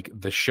like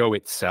the show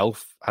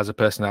itself has a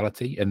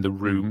personality and the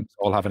rooms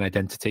all have an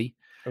identity.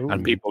 Ooh.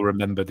 And people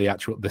remember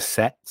the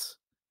sets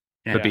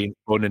for being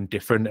fun and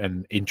different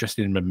and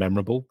interesting and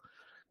memorable.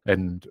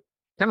 And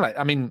kind of like,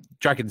 I mean,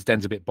 Dragon's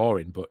Den's a bit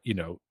boring, but you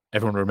know,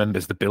 everyone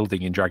remembers the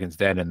building in Dragon's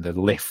Den and the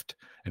lift,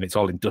 and it's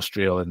all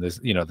industrial and there's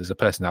a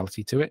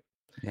personality to it.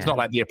 Yeah. It's not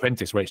like The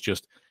Apprentice where it's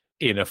just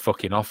in a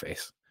fucking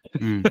office.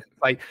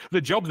 Like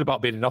the job's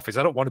about being in an office.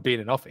 I don't want to be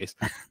in an office.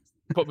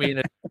 Put me in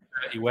a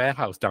dirty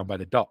warehouse down by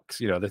the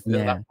docks. You know, that's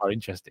more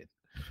interesting.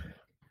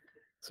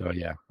 So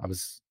yeah, I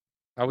was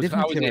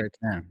in.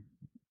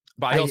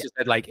 But I also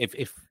said, like,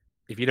 if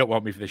you don't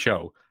want me for the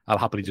show, I'll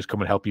happily just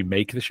come and help you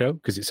make the show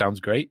because it sounds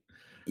great.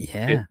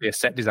 Yeah, be a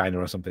set designer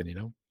or something, you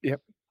know.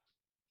 Yep.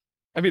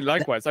 I mean,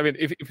 likewise. I mean,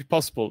 if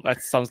possible,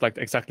 that sounds like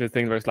exactly the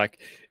thing where it's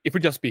like, it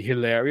would just be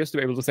hilarious to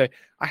be able to say,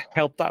 I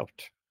helped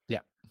out. Yeah.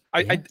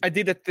 I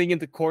did that thing in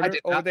the corner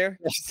over there.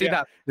 You see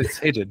that? It's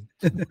hidden.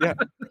 Yeah.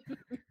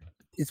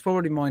 It's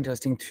probably more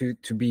interesting to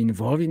be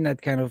involved in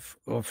that kind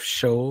of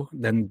show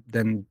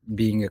than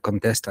being a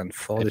contestant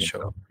for the show.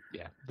 So.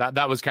 Yeah.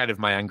 That was kind of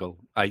my angle.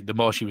 Like, the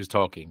more she was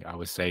talking, I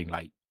was saying,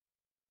 like,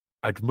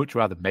 I'd much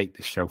rather make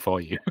this show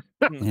for you.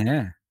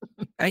 Yeah.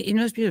 It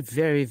must be a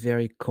very,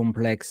 very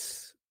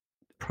complex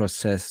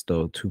process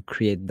though to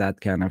create that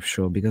kind of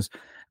show, because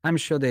I'm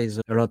sure there is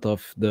a lot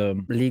of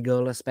the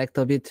legal aspect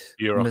of it.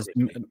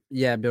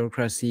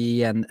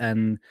 Bureaucracy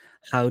and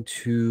how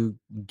to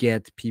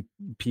get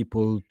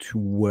people to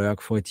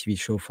work for a TV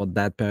show for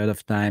that period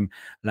of time,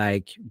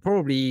 like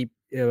probably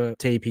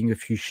taping a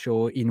few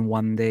shows in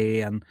one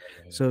day, and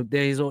so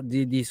there is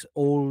this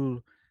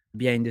all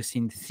behind the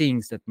scenes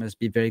things that must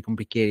be very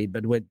complicated.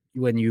 But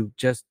when you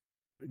just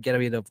get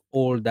rid of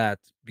all that,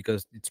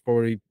 because it's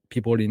probably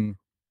people in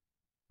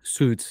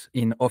suits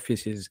in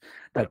offices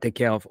that take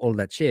care of all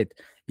that shit,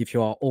 if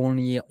you are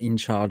only in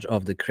charge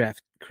of the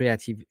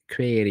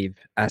creative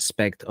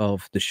aspect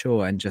of the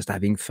show and just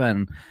having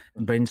fun,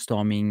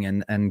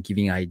 brainstorming and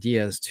giving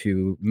ideas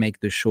to make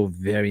the show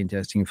very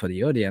interesting for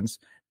the audience,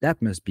 that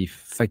must be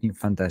fucking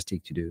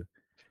fantastic to do.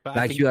 But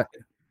Like I think you are,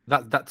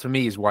 that to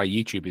me is why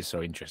YouTube is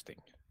so interesting,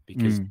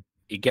 because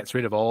it gets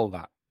rid of all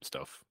that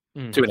stuff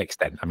to an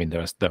extent. I mean,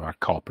 there are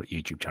corporate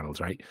YouTube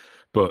channels, right?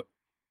 But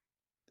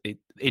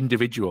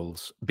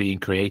individuals being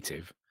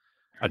creative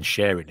and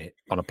sharing it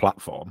on a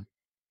platform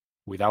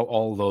without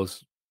all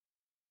those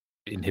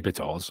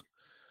inhibitors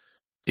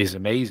is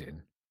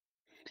amazing.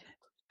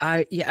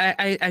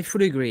 I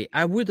fully agree.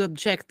 I would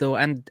object though,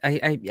 and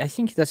I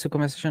think that's a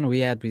conversation we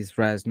had with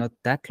Raz not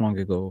that long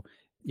ago.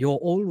 You're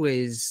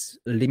always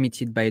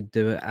limited by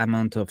the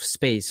amount of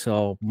space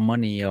or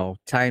money or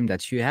time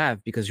that you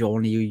have because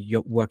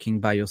you're working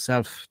by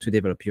yourself to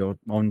develop your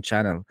own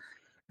channel.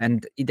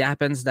 And it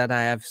happens that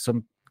I have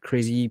some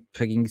crazy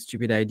fucking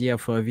stupid idea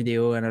for a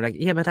video and I'm like,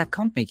 yeah, but I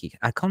can't make it.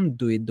 I can't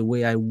do it the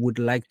way I would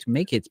like to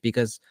make it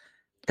because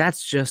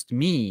that's just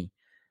me.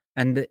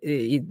 And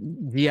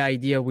the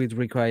idea would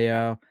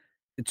require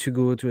to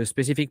go to a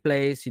specific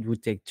place. It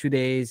would take 2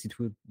 days. It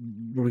would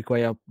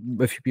require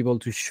a few people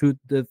to shoot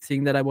the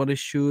thing that I want to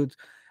shoot.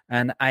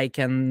 And I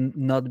can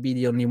not be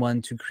the only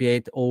one to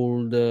create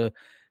all the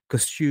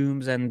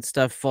costumes and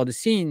stuff for the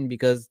scene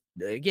because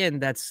again,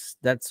 that's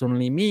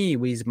only me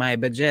with my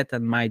budget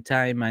and my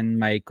time and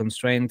my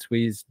constraints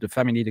with the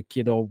family, the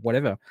kid or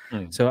whatever.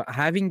 So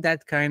having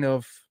that kind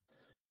of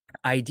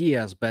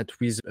ideas, but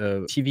with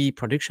a TV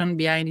production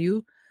behind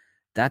you,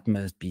 that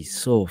must be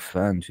so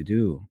fun to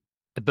do.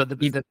 But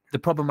the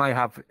problem I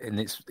have, and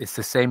it's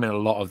the same in a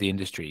lot of the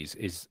industries,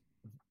 is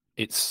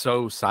it's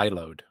so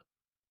siloed.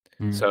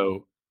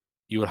 So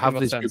you will have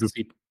this group of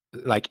people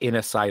like in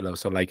a silo.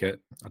 So like I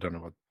don't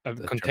know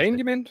what contained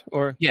you mean,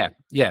 or yeah.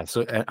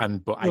 So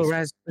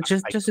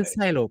just a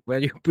silo where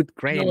you put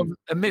grain. No,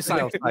 a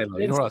missile silo.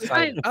 You know what a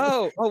silo?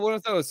 Oh, one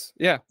of those.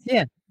 Yeah,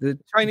 the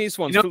Chinese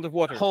ones filled with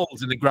water.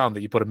 Holes in the ground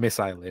that you put a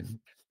missile in.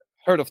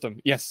 Heard of them?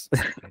 Yes.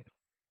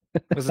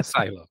 There's a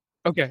silo.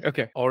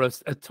 Okay. Or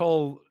a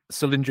tall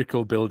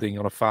cylindrical building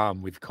on a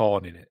farm with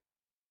corn in it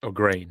or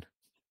grain.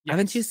 Yes.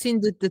 Haven't you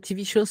seen the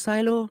TV show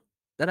Silo?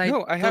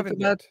 No, I haven't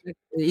yet.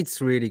 It's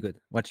really good.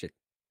 Watch it.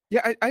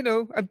 Yeah, I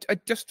know. I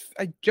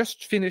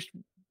just finished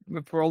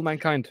For All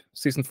Mankind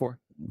season 4.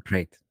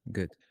 Great,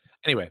 good.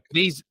 Anyway,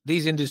 these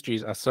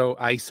industries are so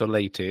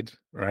isolated,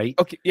 right?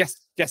 Okay,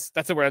 yes, that's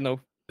the word I know.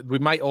 We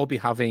might all be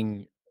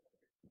having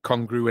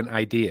congruent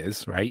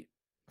ideas, right?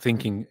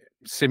 Thinking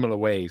similar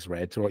ways,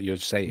 Red, to what you're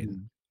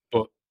saying,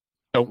 but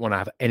don't want to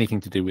have anything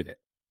to do with it.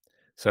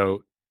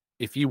 So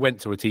if you went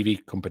to a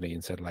TV company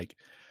and said, like,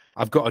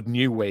 I've got a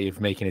new way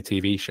of making a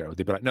TV show,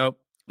 they'd be like, no,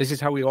 this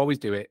is how we always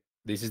do it.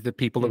 This is the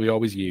people that we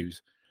always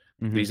use.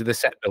 These are the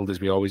set builders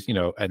we always,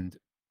 and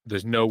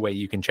there's no way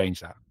you can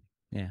change that.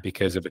 Yeah.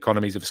 Because of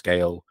economies of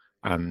scale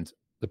and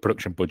the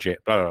production budget,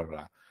 blah, blah,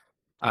 blah.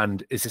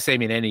 And it's the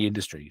same in any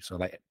industry. So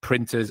like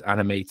printers,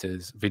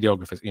 animators,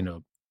 videographers,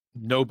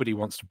 nobody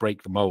wants to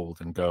break the mold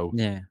and go,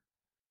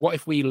 what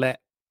if we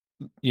let,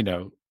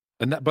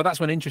 but that's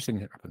when interesting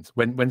happens.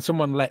 When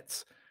someone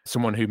lets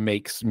someone who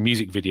makes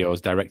music videos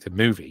direct a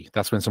movie,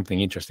 that's when something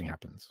interesting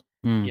happens.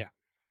 Yeah.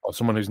 Or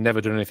someone who's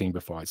never done anything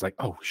before. It's like,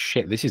 oh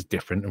shit, this is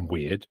different and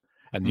weird.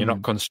 And you're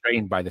not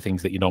constrained by the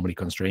things that you're normally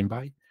constrained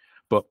by.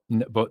 But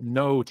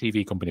no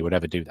TV company would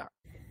ever do that.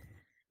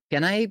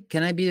 Can I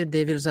be a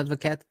devil's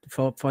advocate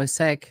for a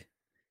sec?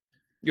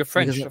 You're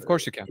French, of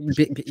course you can.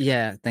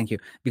 Yeah, thank you.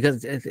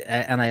 Because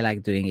and I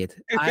like doing it.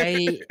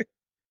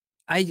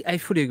 I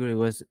fully agree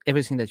with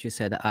everything that you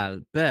said,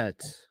 Al.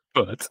 But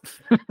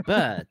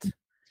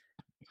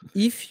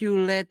if you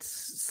let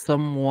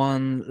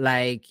someone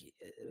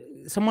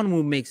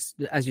who makes,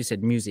 as you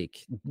said,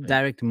 music,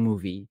 direct a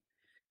movie,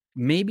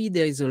 maybe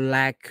there is a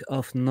lack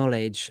of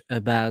knowledge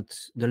about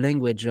the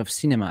language of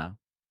cinema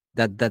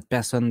that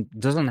person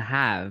doesn't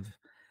have,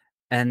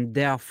 and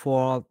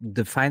therefore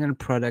the final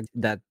product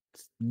that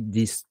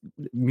this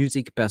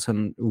music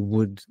person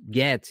would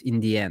get in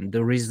the end,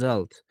 the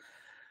result,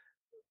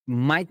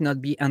 might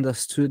not be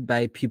understood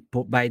by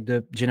people, by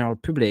the general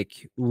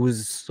public,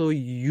 who's so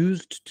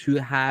used to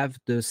have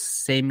the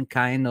same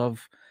kind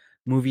of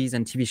movies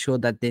and TV show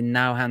that they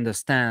now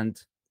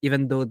understand,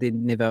 even though they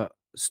never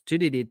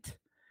studied it.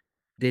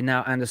 They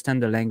now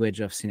understand the language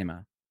of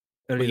cinema.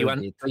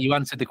 You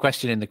answered the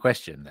question in the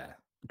question there.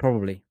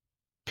 Probably.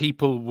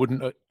 People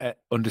wouldn't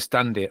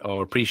understand it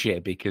or appreciate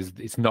it because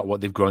it's not what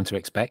they've grown to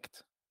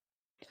expect.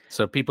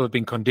 So people have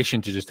been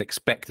conditioned to just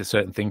expect a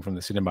certain thing from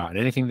the cinema, and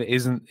anything that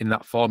isn't in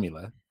that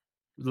formula,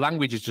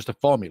 language is just a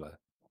formula.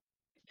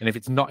 And if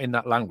it's not in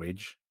that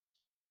language,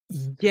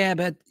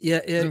 but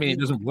it doesn't mean it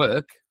doesn't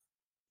work.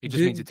 It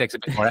just means it takes a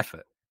bit more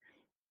effort.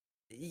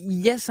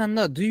 Yes and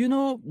no. Do you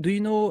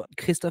know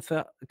Christophe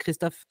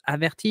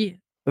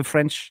Averty, a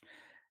French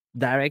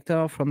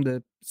director from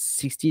the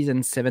 60s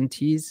and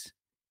 70s?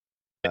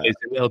 It's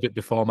a little bit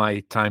before my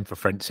time for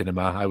French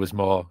cinema. I was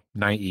more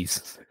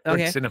 90s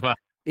French cinema.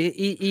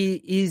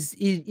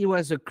 He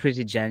was a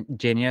crazy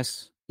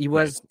genius. He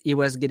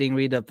was getting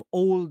rid of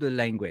all the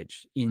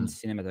language in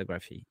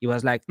cinematography. He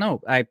was like,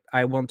 no,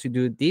 I want to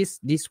do this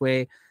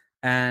way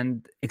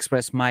and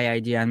express my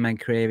idea and my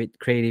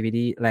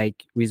creativity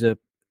like with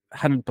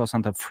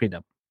 100% of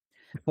freedom.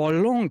 For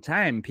a long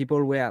time,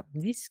 people were,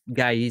 this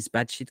guy is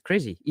batshit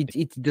crazy.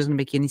 It doesn't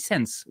make any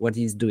sense what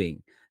he's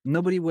doing.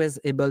 Nobody was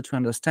able to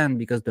understand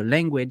because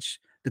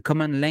the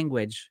common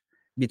language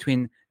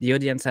between the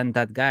audience and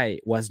that guy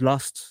was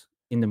lost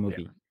in the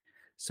movie.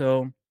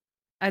 So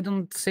I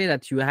don't say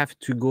that you have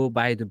to go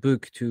by the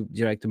book to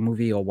direct a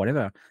movie or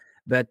whatever,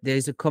 but there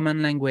is a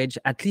common language,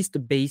 at least a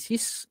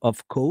basis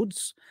of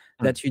codes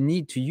that you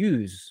need to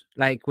use.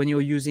 Like when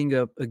you're using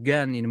a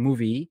gun in a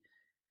movie,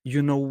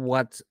 you know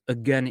what a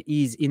gun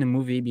is in a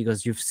movie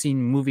because you've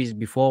seen movies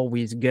before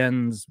with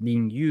guns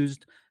being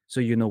used, so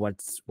you know what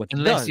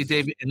unless it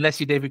does. unless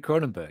you're David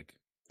Cronenberg.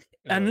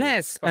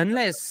 Unless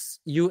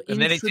you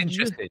and then it's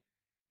interesting.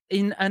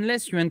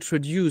 Unless you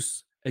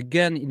introduce a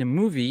gun in a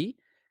movie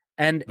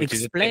and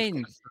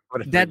explain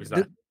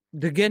that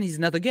the gun is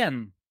not a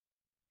gun.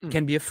 It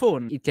can be a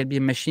phone, it can be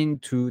a machine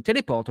to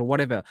teleport or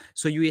whatever.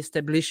 So you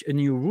establish a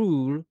new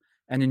rule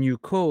and a new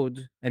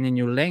code and a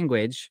new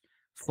language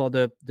for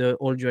the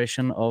whole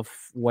duration of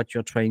what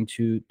you're trying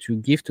to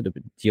give to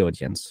the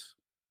audience.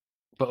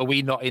 But are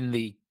we not in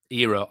the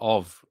era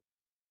of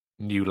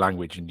new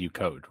language and new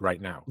code right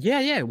now?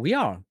 Yeah, we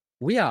are.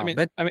 I mean,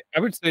 I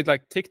would say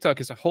like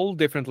TikTok is a whole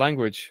different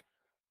language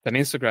than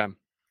Instagram,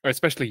 or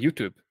especially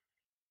YouTube.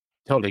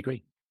 Totally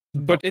agree.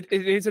 But it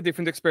is a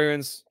different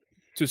experience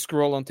to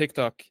scroll on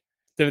TikTok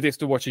than it is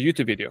to watch a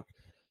YouTube video.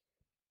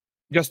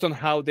 Just on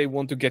how they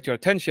want to get your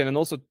attention, and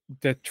also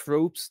the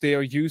tropes they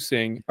are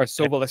using are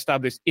so well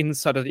established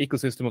inside of the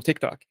ecosystem of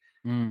TikTok.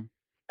 And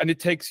it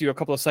takes you a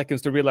couple of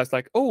seconds to realize,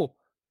 like, oh,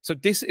 so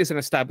this is an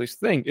established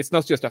thing. It's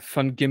not just a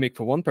fun gimmick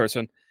for one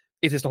person.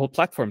 It is the whole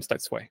platform's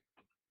that way.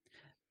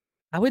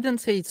 I wouldn't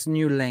say it's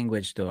new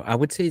language, though. I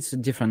would say it's a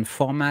different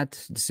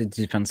format, it's a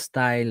different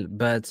style.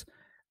 But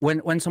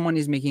when someone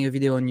is making a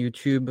video on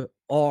YouTube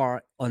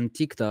or on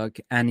TikTok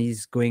and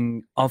is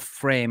going off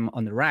frame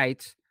on the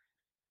right,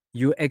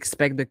 you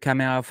expect the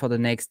camera for the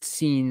next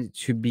scene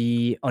to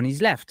be on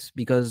his left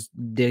because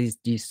there is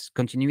this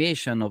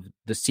continuation of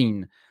the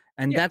scene.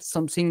 And that's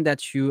something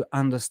that you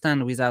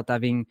understand without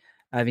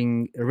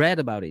having read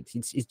about it.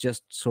 It's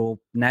just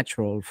so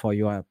natural for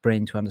your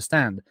brain to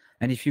understand.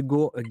 And if you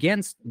go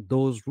against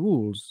those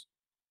rules,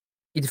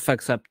 it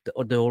fucks up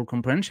the whole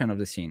comprehension of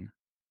the scene.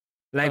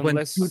 Like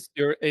unless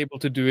you're able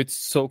to do it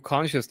so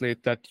consciously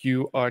that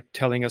you are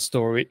telling a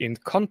story in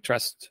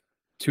contrast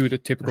to the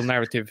typical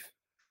narrative.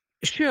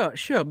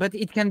 Sure, but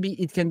it can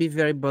be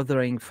very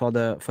bothering for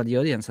the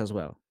audience as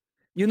well.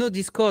 You know,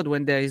 Discord,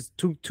 when there is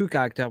two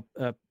characters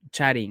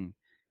chatting,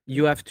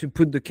 you have to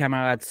put the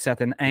camera at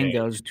certain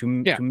angles to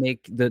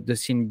make the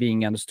scene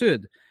being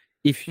understood.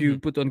 If you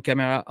put on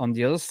camera on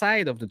the other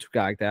side of the two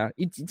characters,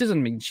 it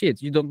doesn't mean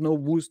shit. You don't know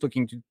who's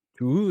talking to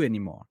who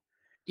anymore.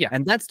 Yeah,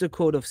 and that's the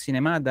code of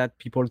cinema that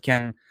people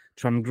can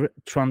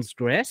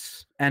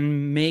transgress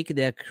and make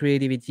their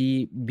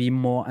creativity be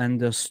more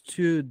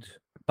understood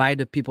by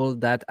the people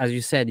that, as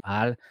you said,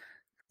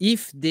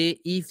 if they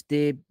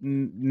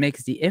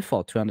makes the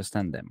effort to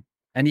understand them.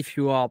 And if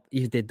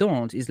they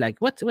don't, it's like,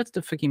 what's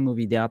the fucking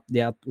movie? They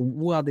are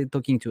who are they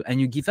talking to? And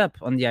you give up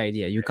on the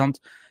idea. You can't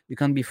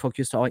be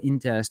focused or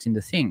interested in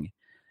the thing.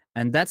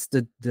 And that's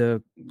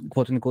the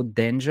quote unquote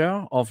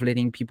danger of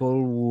letting people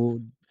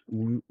who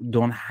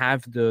don't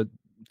have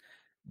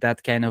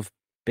that kind of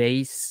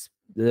base,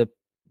 the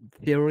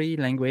theory,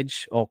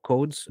 language, or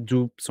codes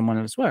do someone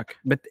else's work.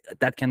 But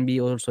that can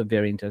be also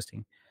very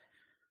interesting.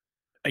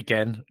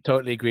 Again,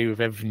 totally agree with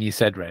everything you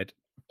said, Red.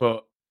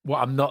 But what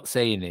I'm not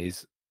saying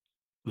is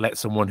let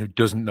someone who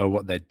doesn't know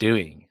what they're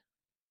doing.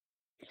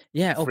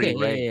 Yeah,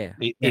 okay.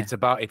 It's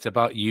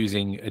about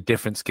using a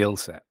different skill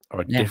set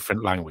or a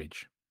different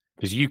language,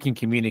 because you can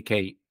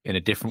communicate in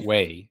a different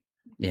way,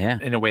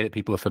 in a way that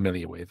people are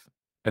familiar with.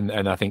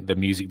 And I think the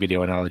music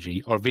video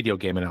analogy or video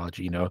game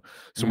analogy,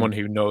 someone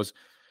who knows,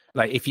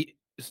 like if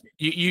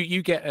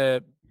you get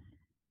a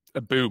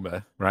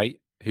boomer, right,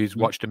 who's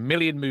watched a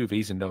million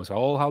movies and knows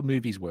all how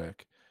movies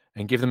work,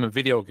 and give them a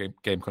video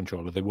game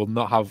controller, they will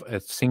not have a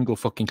single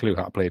fucking clue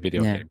how to play a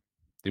video game.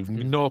 They have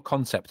no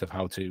concept of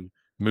how to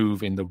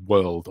move in the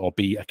world or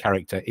be a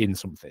character in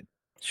something.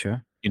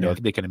 Sure.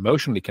 They can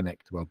emotionally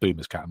connect. Well,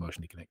 boomers can't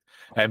emotionally connect,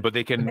 but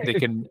they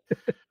can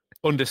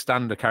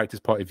understand the character's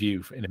point of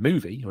view in a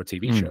movie or a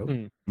TV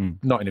show,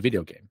 not in a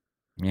video game.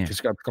 Yeah. It's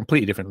got a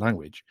completely different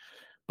language.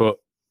 But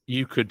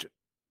you could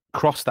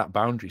cross that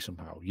boundary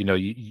somehow.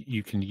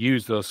 You can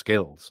use those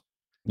skills.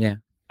 Yeah.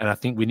 And I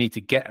think we need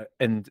to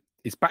and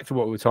it's back to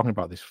what we were talking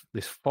about,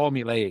 this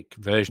formulaic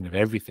version of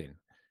everything.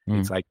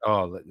 It's like,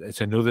 oh,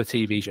 it's another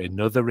TV show,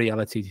 another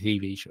reality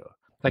TV show.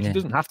 Like, it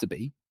doesn't have to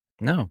be.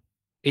 No.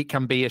 It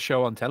can be a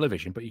show on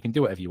television, but you can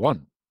do whatever you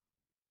want.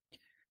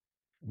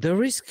 The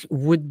risk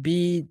would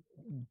be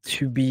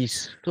to be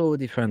so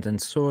different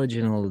and so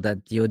original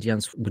that the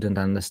audience wouldn't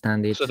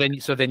understand it. So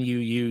then you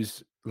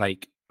use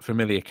like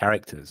familiar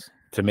characters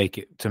to make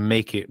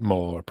it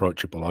more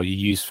approachable, or you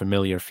use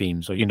familiar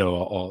themes,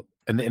 or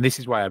and this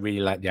is why I really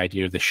like the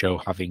idea of the show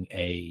having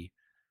a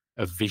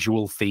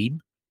visual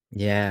theme.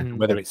 Yeah,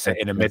 Whether it's set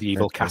in a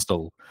medieval that's true.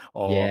 castle,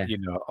 or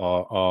Yeah.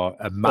 or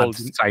a mad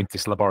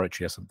scientist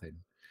laboratory or something.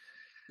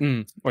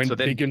 Or in So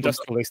the big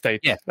industrial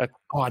estate. Yeah.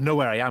 I know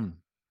where I am.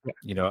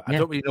 Yeah. I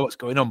don't really know what's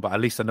going on, but at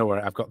least I know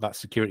where I've got that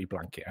security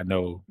blanket. I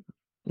know.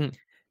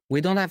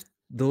 We don't have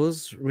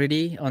those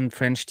really on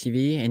French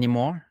TV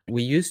anymore.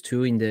 We used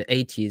to in the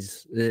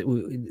 80s.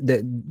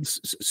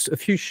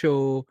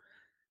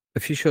 A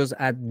few shows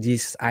had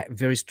this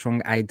very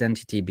strong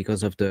identity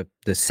because of the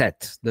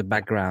set, the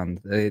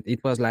background.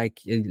 It was like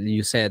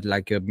you said,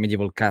 like a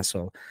medieval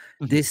castle.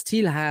 They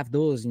still have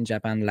those in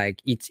Japan. Like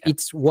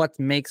it's what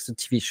makes the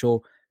TV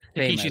show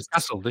famous. Takeshi's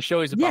Castle. The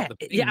show is about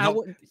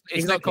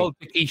it's not called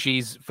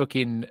Takeshi's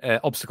fucking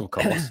obstacle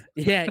course.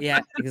 yeah,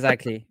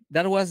 exactly.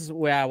 That was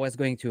where I was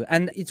going to,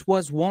 and it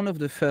was one of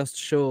the first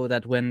show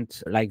that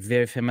went like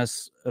very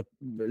famous,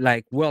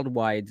 like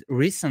worldwide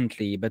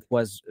recently, but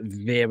was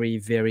very,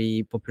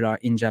 very popular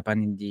in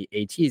Japan in the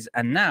 80s.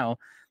 And now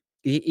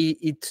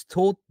it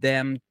taught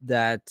them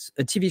that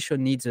a TV show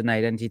needs an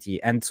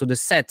identity, and so the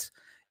set,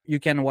 you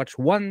can watch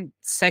 1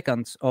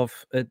 second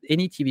of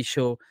any TV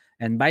show,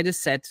 and by the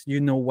set, you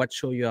know what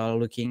show you are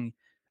looking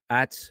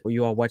at, or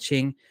you are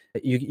watching.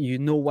 You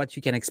know what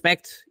you can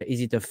expect. Is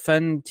it a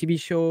fun TV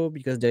show?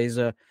 Because there is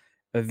a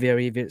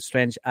very, very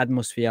strange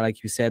atmosphere,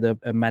 like you said,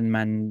 a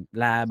madman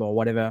lab or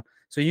whatever.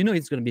 So you know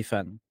it's going to be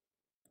fun.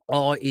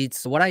 Or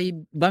it's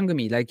Warai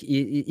Bangami, like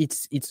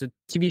it's a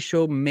TV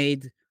show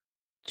made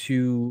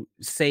to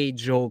say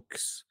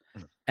jokes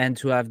and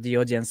to have the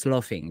audience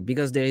laughing,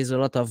 because there is a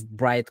lot of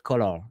bright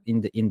color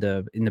in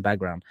the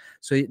background.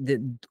 So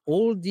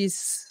all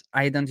these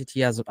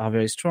identities are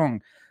very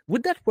strong.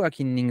 Would that work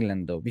in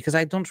England though? Because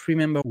I don't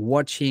remember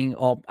watching,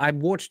 or I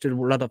watched a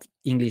lot of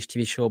English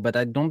TV show, but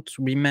I don't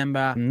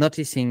remember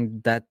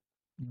noticing that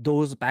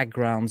those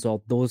backgrounds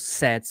or those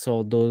sets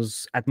or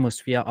those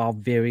atmosphere are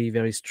very,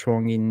 very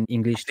strong in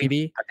English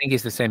TV. I think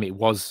it's the same. It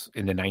was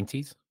in the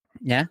 90s.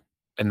 Yeah.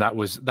 And that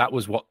was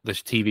what the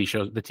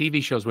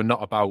TV shows were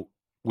not about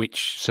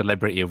which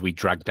celebrity have we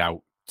dragged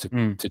out to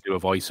do a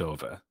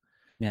voiceover.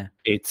 Yeah.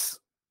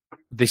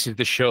 This is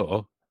the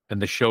show,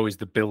 and the show is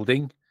the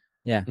building.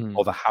 Yeah.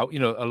 Or the house.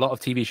 A lot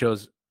of TV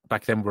shows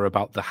back then were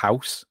about the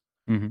house.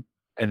 And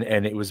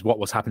it was what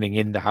was happening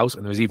in the house,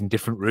 and there was even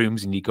different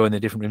rooms, and you go in the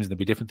different rooms and there'd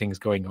be different things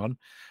going on.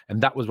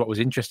 And that was what was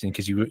interesting,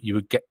 because you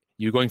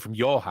were going from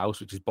your house,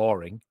 which is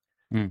boring,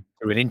 to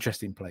an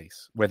interesting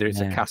place, whether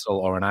it's a castle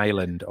or an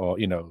island, or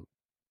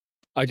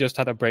I just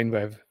had a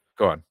brainwave.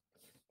 Go on.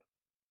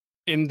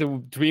 In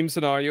the dream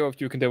scenario,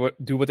 if you can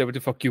do whatever the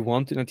fuck you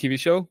want in a TV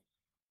show,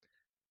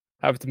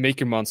 have the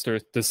Maker Monster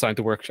design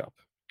the workshop.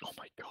 Oh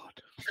my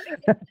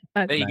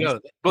god! There you go.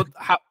 But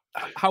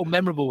how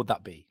memorable would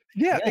that be?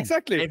 Yeah,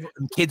 exactly.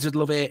 Kids would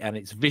love it, and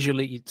it's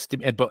visually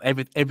but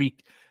every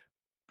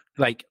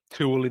like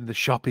tool in the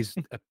shop is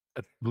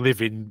a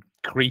living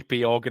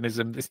creepy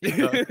organism.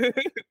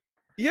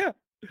 Yeah.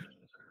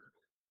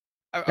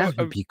 That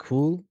would be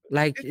cool.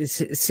 Like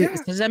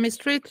Sesame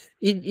Street.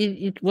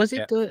 It was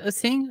it a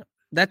thing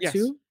that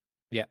too?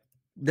 Yeah.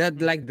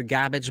 That like the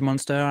garbage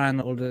monster and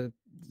all the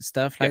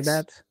stuff like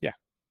that. Yeah.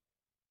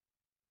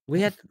 We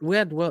had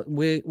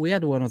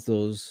one of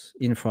those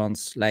in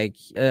France, like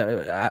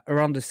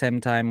around the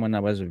same time when I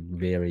was a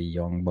very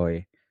young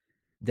boy.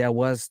 There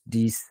was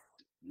this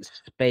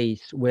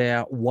space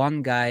where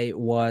one guy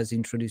was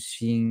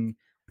introducing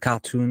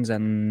cartoons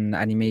and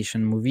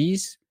animation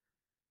movies,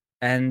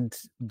 and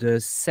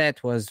the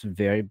set was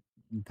very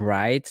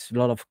bright, a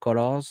lot of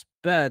colors,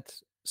 but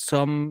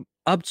some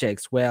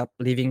objects were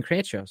living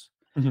creatures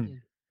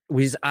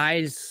with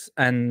eyes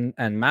and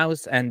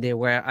mouths, and they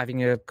were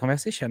having a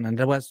conversation, and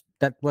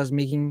that was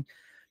making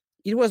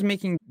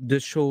the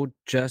show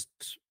just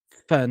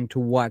fun to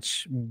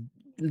watch.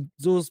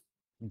 Those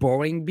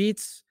boring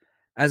bits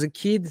as a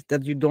kid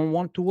that you don't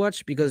want to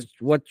watch, because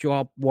what you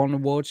want to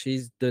watch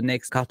is the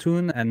next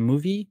cartoon and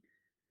movie.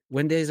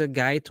 When there's a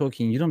guy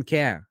talking, you don't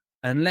care,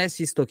 unless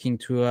he's talking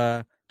to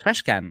a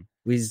trash can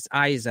with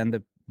eyes and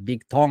a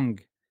big tongue.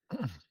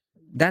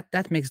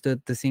 That makes the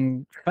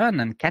thing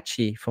fun and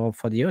catchy for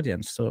the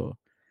audience. So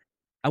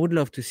I would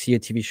love to see a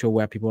TV show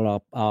where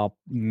people are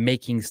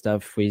making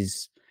stuff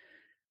with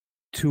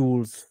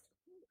tools,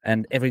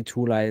 and every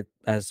tool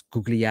has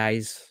googly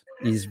eyes,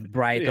 is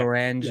bright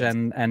orange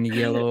and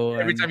yellow.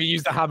 Every time you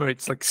use the hammer,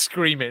 it's like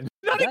screaming,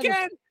 not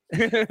again!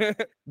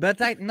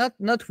 But like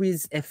not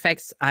with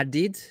effects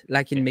added,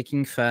 like in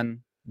making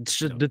fun.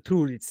 The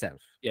tool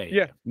itself.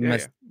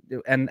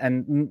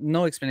 And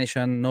no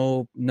explanation,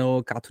 no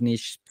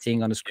cartoonish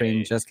thing on the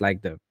screen, just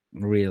like the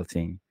real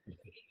thing.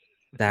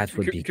 That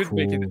would be cool. Could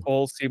make it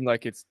all seem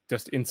like it's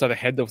just inside the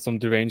head of some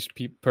deranged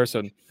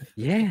person.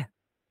 Yeah,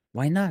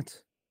 why not?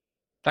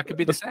 That could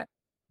be the set.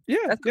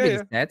 Yeah, that could be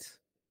the set.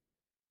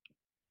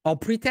 Or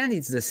pretend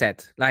it's the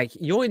set. Like,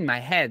 you're in my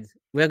head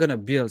we're gonna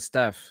build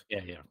stuff.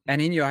 Yeah, yeah.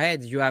 And in your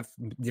head, you have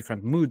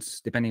different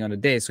moods depending on the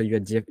day. So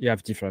you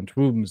have different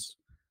rooms.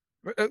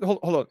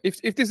 Hold on.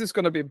 If this is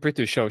gonna be a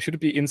British show, should it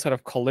be inside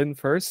of Colin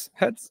Firth's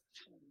heads?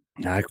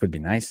 That could be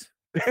nice.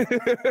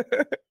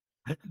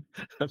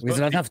 With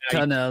a lot of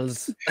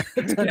tunnels,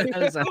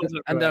 tunnels and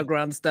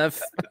underground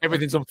stuff.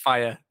 Everything's on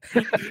fire.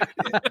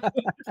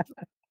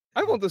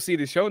 I want to see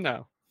the show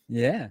now.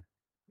 Yeah.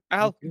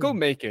 Al, go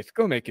make it.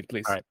 Go make it,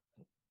 please. All right.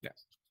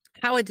 Yes.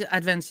 How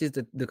advanced is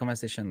the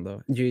conversation,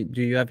 though? Do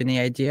you have any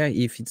idea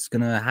if it's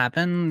gonna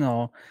happen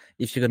or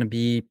if you're gonna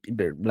be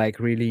like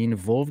really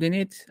involved in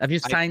it? Have you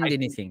signed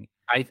anything?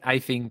 I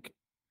think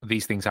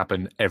these things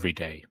happen every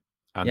day,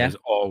 and there's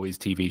always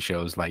TV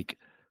shows like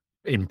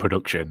in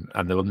production,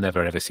 and they will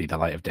never ever see the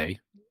light of day.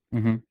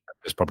 Mm-hmm.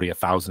 There's probably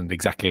 1,000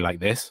 exactly like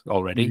this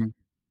already. Mm-hmm.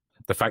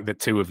 The fact that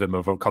 2 of them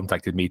have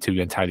contacted me, 2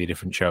 entirely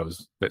different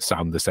shows that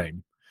sound the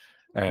same.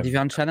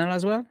 Different channel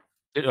as well?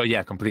 Oh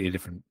yeah, completely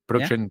different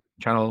production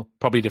channel,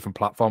 probably different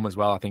platform as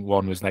well. I think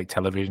one was like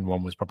television,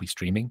 one was probably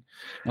streaming.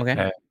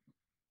 Okay.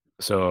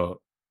 So,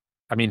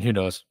 I mean, who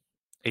knows?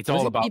 It's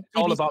all about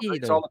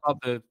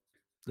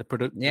the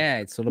product. Yeah,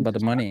 it's all about the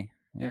money.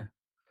 Yeah.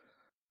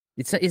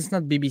 It's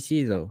not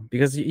BBC though,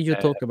 because you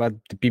talk about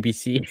the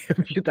BBC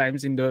a few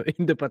times in the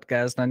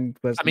podcast, and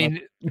it was. I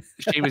mean,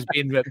 she was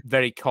being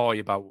very coy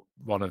about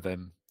one of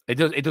them. It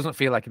doesn't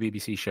feel like a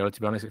BBC show,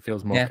 to be honest. It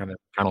feels more kind of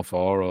Channel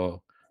 4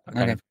 or.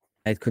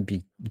 It could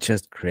be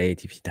just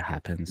great if it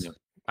happens. Yeah.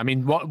 I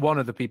mean, one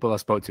of the people I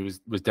spoke to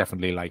was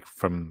definitely like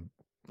from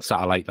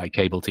satellite, like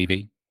cable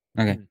TV.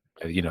 Okay.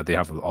 You know, they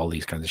have all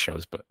these kinds of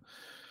shows, but.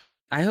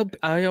 I hope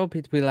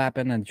it will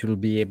happen, and you'll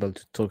be able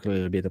to talk a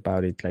little bit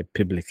about it, like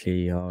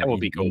publicly, or that would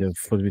be cool.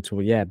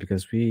 Yeah,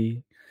 because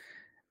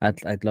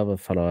I'd love a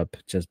follow up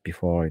just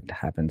before it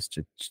happens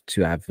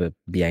to have a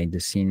behind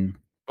the scene.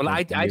 Well,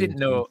 I didn't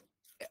know.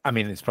 I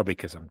mean, it's probably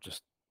because I'm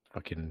just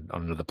fucking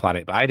on another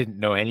planet, but I didn't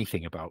know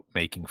anything about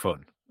Making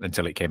Fun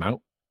until it came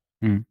out.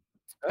 Mm.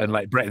 And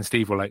like Brett and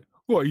Steve were like,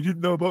 "What, you didn't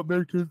know about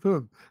Making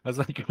Fun?" I was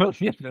like, "Well,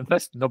 yeah,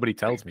 unless nobody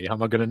tells me, how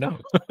am I going to know?"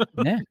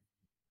 Yeah.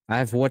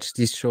 I've watched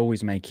this show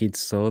with my kids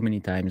so many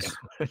times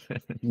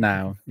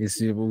now.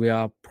 We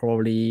are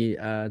probably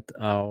at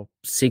our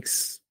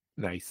 6th,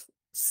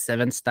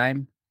 7th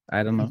time.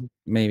 I don't know,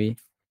 maybe.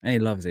 And he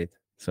loves it.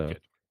 So, good.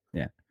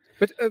 Yeah.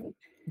 But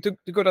to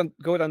go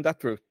down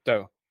that route,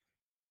 though,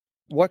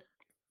 what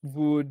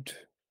would,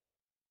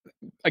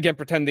 again,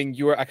 pretending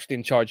you are actually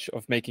in charge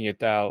of making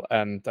it, Al,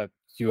 and that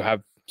you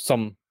have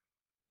some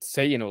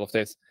say in all of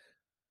this,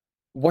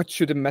 what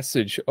should the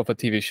message of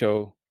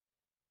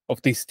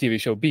this TV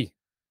show be?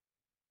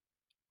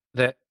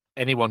 That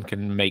anyone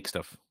can make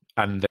stuff,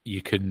 and that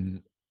you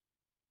can.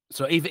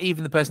 So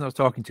even the person I was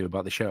talking to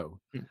about the show,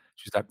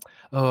 she's like,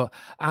 "Oh,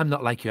 I'm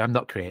not like you. I'm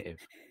not creative."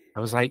 I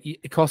was like,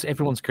 "Of course,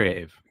 everyone's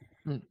creative.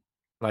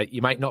 Like,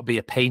 you might not be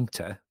a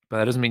painter, but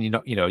that doesn't mean you're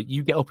not. You know,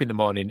 you get up in the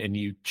morning and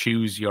you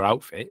choose your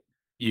outfit.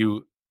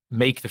 You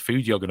make the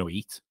food you're going to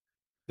eat.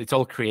 It's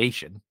all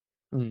creation."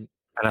 And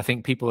I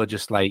think people are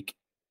just like.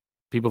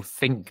 People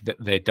think that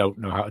they don't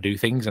know how to do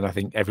things, and I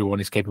think everyone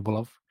is capable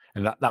of.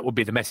 And that would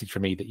be the message for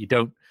me, that you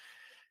don't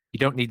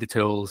need the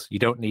tools, you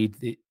don't need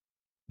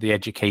the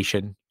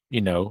education,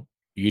 you know,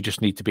 you just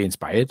need to be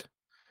inspired.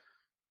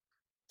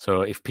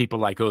 So if people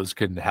like us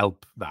can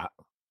help that,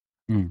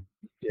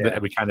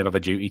 we kind of have a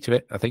duty to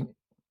it, I think.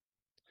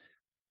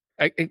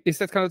 Is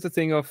that kind of the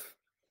thing of,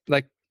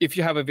 like, if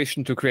you have a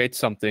vision to create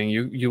something,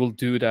 you will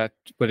do that,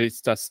 but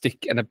it's a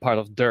stick and a pile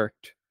of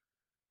dirt.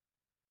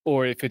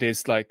 Or if it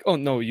is like, oh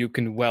no, you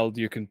can weld,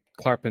 you can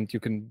carpent, you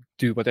can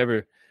do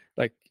whatever.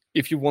 Like,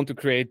 if you want to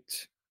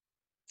create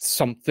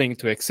something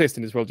to exist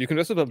in this world, you can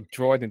also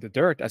draw it in the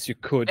dirt as you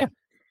could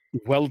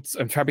weld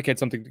and fabricate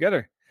something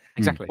together.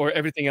 Exactly. Or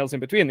everything else in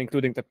between,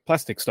 including the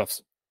plastic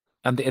stuffs.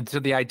 And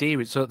so the idea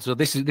is, so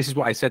this is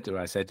what I said to her.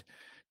 I said,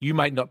 you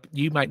might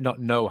not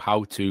know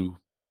how to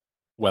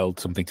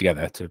weld something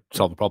together to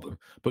solve a problem,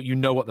 but you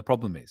know what the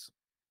problem is.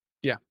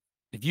 Yeah.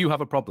 If you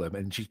have a problem,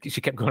 and she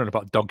kept going on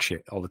about dog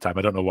shit all the time.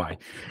 I don't know why.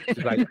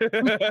 She's like,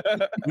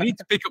 we need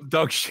to pick up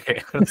dog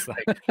shit. I was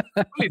like,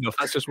 well, enough,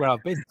 that's just where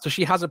I've been. So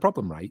she has a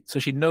problem, right? So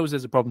she knows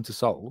there's a problem to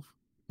solve.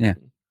 Yeah.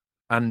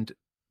 And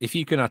if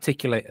you can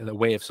articulate the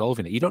way of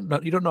solving it, you don't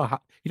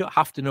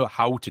have to know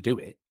how to do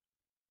it.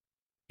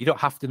 You don't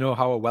have to know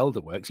how a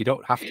welder works. You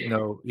don't have to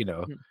know,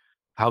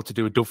 how to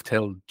do a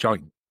dovetail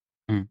joint.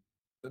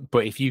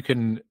 But if you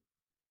can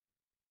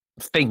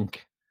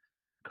think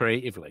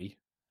creatively,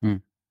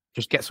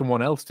 just get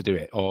someone else to do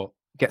it, or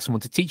get someone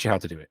to teach you how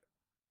to do it.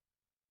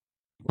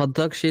 For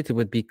dog shit, it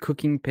would be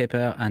cooking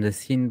paper and a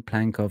thin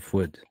plank of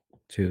wood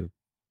to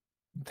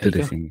do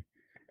the thing.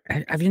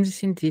 Have you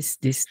seen this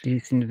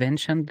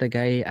invention the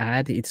guy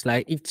had? It's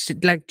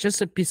like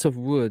just a piece of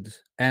wood,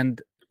 and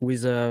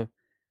with I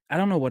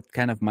don't know what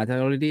kind of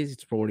material it is.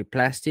 It's probably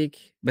plastic,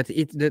 but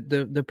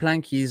the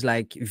plank is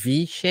like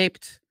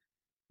V-shaped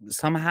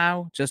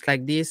somehow, just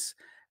like this.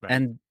 Right.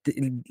 And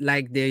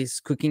like there is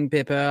cooking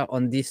paper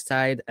on this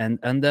side and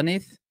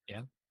underneath.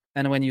 Yeah.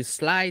 And when you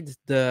slide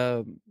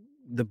the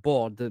the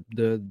board,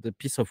 the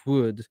piece of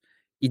wood,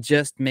 it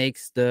just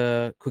makes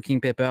the cooking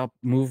paper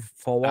move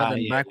forward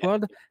and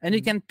backward, and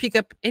you can pick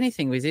up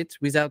anything with it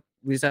without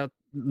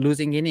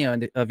losing any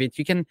of it.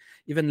 You can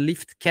even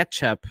lift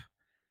ketchup,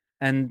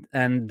 and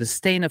the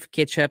stain of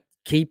ketchup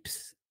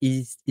keeps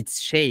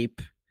its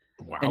shape,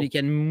 and you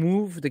can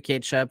move the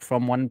ketchup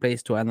from one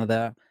place to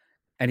another,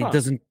 and it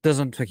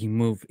doesn't fucking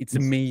move. It's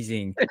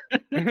amazing.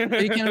 So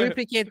you can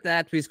replicate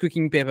that with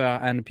cooking paper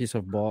and a piece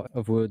of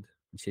wood,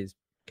 which is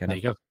kind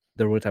of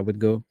the route I would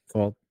go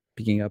for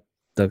picking up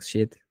dog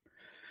shit.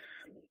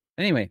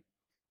 Anyway.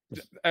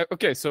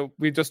 Okay, so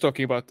we're just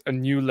talking about a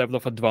new level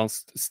of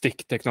advanced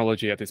stick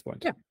technology at this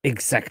point. Yeah,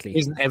 exactly.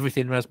 Isn't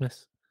everything,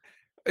 Rasmus?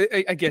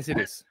 I guess it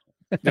is.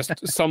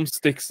 Just some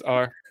sticks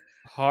are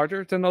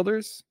harder than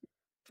others,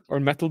 or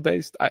metal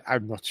based.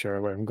 I'm not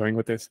sure where I'm going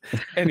with this.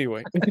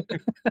 Anyway,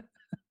 I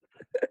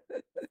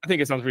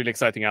think it sounds really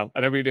exciting, Al,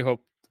 and I really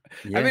hope.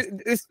 Yes. I mean,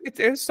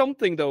 there's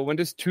something though when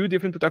there's two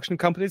different production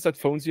companies that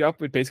phones you up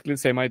with basically the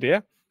same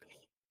idea.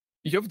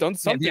 You've done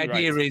something. The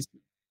idea is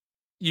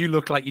you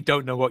look like you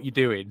don't know what you're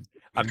doing,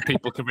 and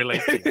people can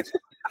relate to it.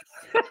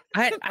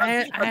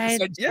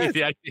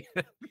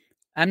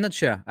 I'm not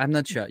sure.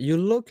 You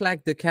look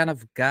like the kind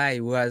of guy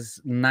who has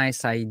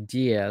nice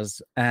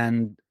ideas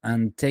and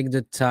take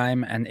the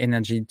time and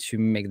energy to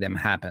make them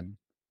happen,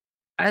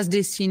 as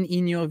they've seen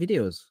in your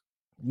videos,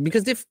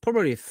 because they've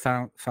probably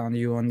found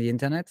you on the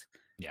internet,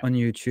 on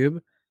YouTube,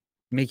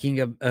 making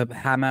a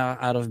hammer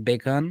out of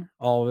bacon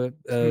or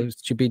a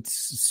stupid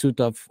suit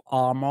of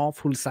armor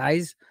full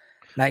size,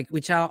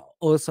 which are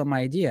awesome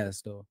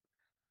ideas though,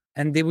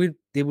 and they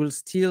will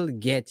still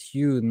get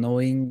you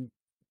knowing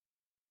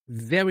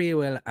very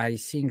well, I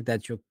think,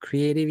 that your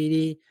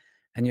creativity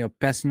and your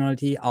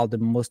personality are the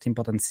most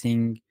important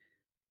thing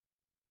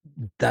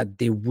that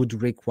they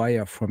would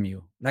require from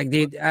you.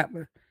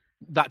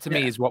 That to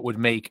me is what would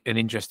make an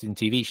interesting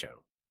TV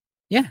show.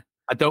 Yeah.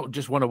 I don't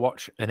just want to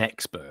watch an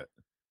expert.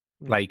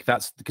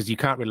 That's because you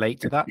can't relate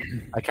to that.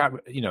 I can't,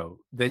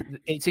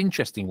 it's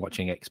interesting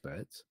watching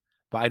experts,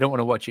 but I don't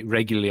want to watch it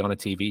regularly on a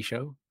TV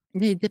show.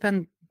 It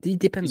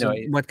depends on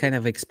what kind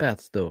of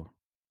experts though.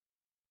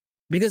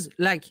 Because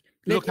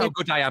look how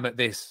good I am at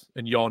this,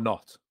 and you're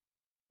not.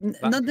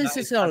 Not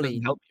necessarily.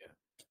 That help you.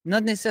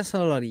 Not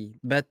necessarily,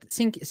 but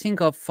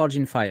think of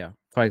Forging Fire,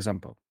 for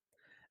example.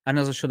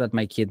 Another show that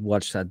my kid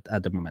watched at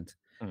the moment.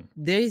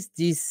 There is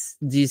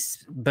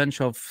this bunch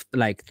of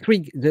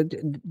three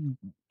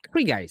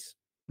guys.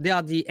 They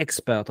are the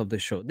expert of the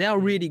show. They are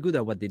really good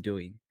at what they're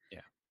doing.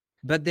 Yeah.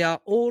 But they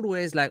are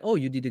always like, "Oh,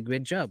 you did a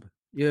great job.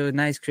 You're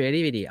nice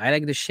creativity. I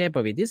like the shape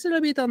of it. It's a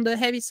little bit on the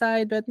heavy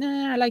side, but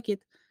I like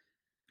it."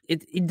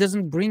 It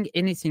doesn't bring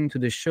anything to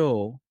the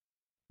show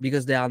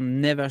because they are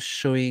never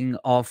showing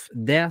off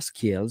their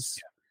skills,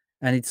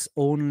 and it's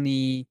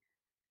only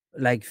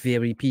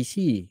very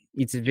PC.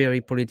 It's very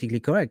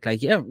politically correct.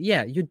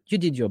 You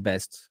did your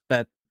best,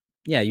 but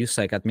you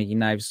suck at making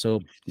knives, so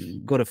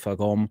go the fuck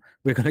home.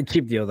 We're gonna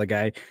keep the other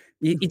guy.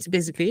 It's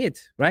basically it,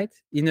 right?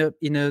 In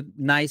a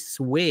nice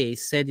way,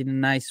 said in a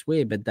nice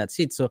way, but that's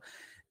it. So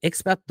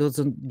expert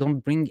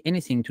don't bring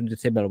anything to the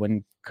table when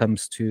it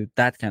comes to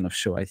that kind of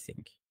show, I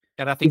think.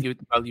 And I think you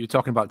were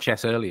talking about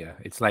chess earlier.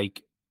 It's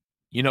like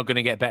you're not going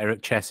to get better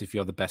at chess if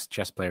you're the best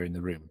chess player in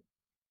the room.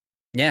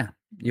 Yeah,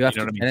 you have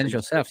to challenge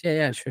yourself.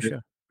 Yeah,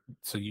 sure.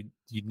 So you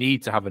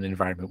need to have an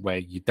environment where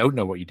you don't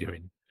know what you're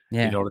doing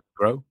in order to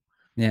grow.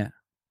 Yeah.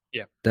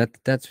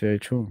 That's very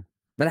true.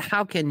 But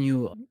how can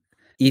you,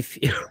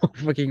 if you're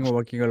fucking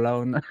working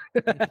alone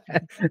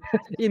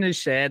in a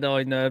shed or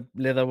in a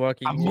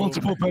leatherworking room?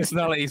 Multiple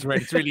personalities,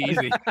 right? It's really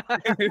easy.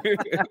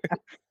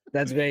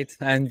 That's great.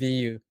 I envy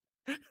you.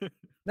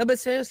 No, but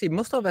seriously,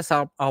 most of us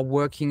are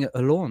working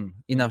alone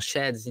in our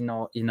sheds, in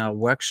our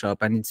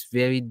workshop, and it's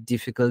very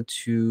difficult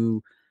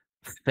to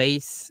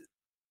face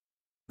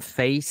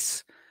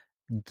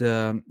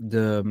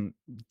the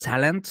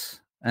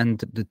talent and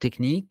the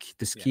technique,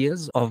 the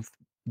skills of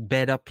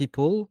better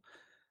people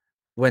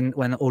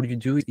when all you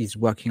do is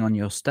working on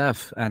your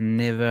stuff and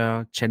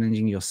never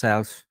challenging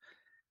yourself.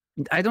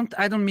 I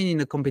don't mean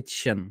in a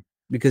competition,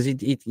 because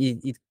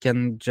it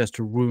can just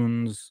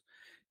ruins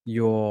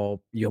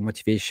your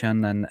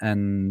motivation,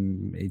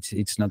 and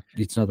it's not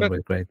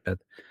always great. But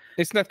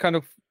isn't that kind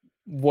of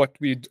what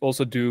we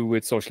also do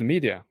with social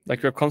media?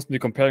 We're constantly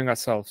comparing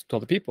ourselves to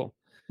other people.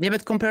 Yeah,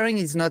 but comparing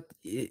is not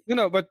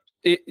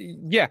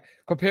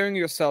comparing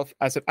yourself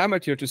as an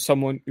amateur to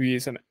someone who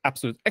is an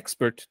absolute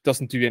expert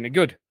doesn't do you any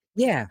good.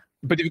 Yeah,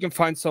 but if you can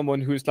find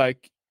someone who's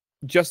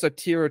just a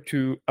tier or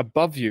two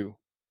above you,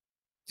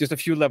 just a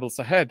few levels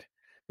ahead,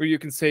 where you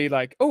can say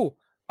oh,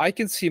 I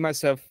can see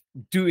myself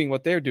doing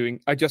what they're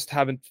doing. I just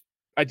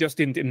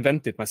didn't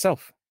invent it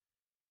myself.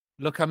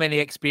 Look how many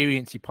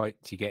experience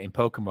points you get in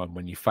Pokemon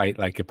when you fight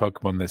a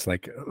Pokemon that's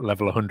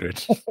level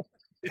 100.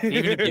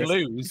 Even if you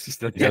lose, you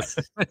still get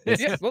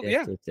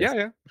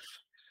Yeah.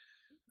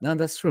 No,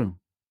 that's true.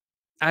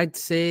 I'd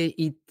say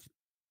it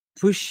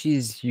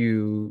pushes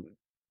you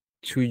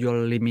to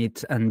your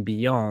limit and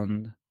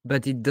beyond,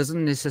 but it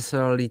doesn't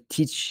necessarily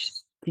teach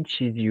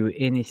teaches you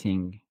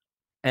anything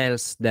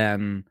else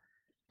than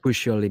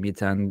push your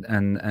limits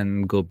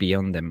and go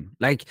beyond them.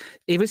 Like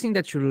everything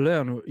that you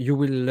learn, you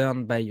will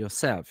learn by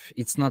yourself.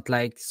 It's not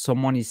like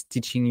someone is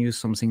teaching you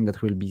something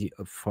that will be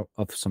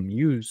of some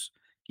use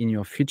in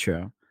your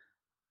future.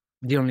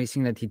 The only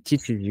thing that it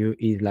teaches you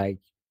is like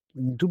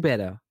do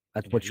better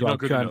at what you you're are not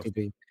good currently enough.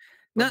 doing.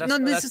 But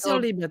Not that's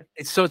necessarily, but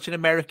it's such an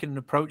American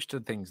approach to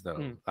things,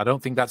 though. I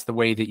don't think that's the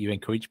way that you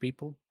encourage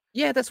people.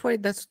 yeah, that's why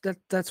that's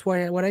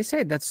why what I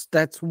said.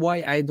 That's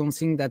why I don't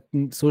think that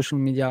social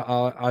media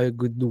are a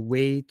good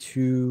way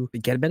to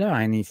get better or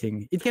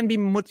anything. It can be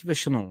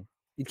motivational.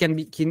 It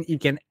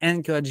can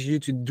encourage you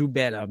to do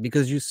better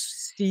because you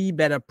see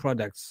better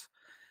products,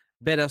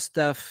 better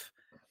stuff,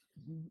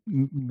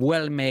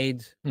 well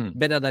made,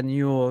 better than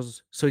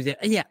yours. So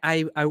yeah,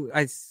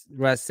 as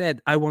Raz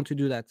said, I want to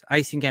do that.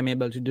 I think I'm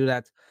able to do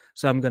that.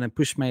 So I'm gonna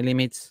push my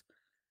limits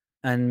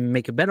and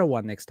make a better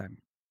one next time.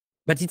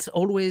 But it's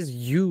always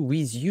you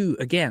with you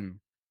again.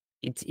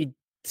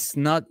 It's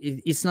not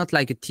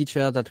like a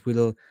teacher that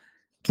will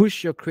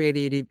push your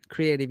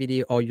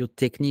creativity or your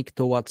technique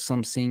towards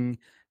something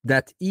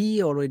that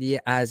he already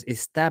has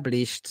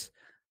established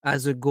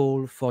as a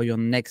goal for your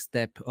next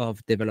step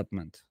of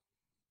development,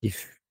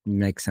 if it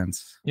makes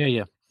sense.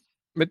 Yeah.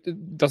 But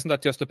doesn't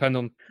that just depend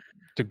on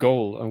the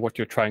goal and what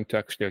you're trying to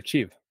actually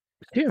achieve?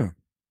 Yeah.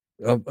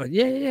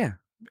 Yeah,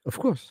 of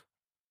course.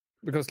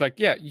 Because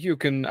you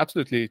can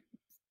absolutely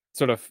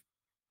sort of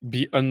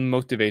be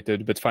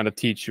unmotivated but find a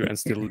teacher and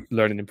still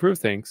learn and improve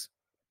things.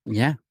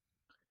 Yeah.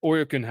 Or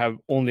you can have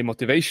only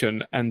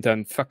motivation and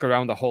then fuck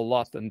around a whole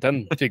lot and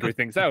then figure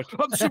things out.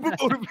 I'm super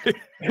motivated.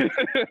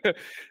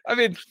 I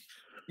mean,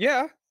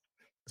 yeah.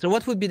 So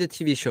what would be the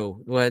TV show?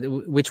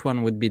 Which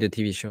one would be the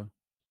TV show?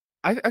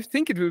 I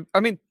think it would. I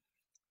mean,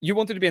 you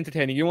want it to be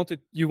entertaining. You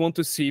want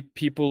to see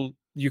people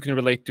you can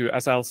relate to,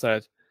 as Al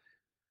said,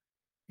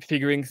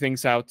 figuring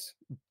things out,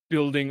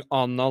 building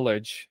on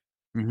knowledge,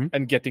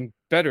 and getting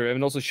better,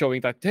 and also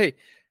showing that, hey,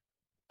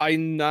 I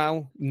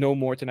now know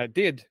more than I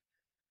did,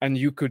 and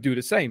you could do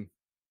the same.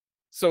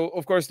 So,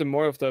 of course, the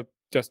more of the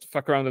just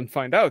fuck around and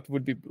find out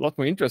would be a lot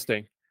more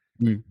interesting.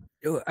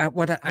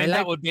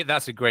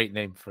 That's a great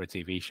name for a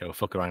TV show.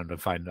 Fuck around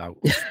and find out.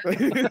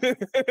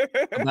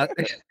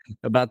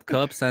 about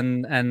cops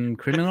and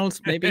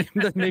criminals, maybe.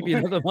 Maybe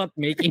another one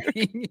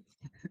making.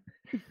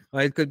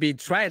 Or it could be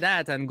try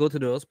that and go to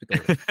the hospital.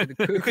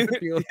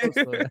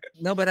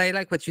 No, but I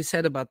like what you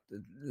said about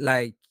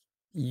like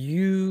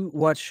you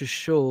watch a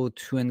show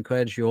to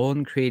encourage your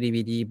own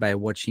creativity by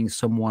watching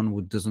someone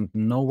who doesn't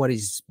know what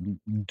he's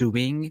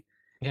doing.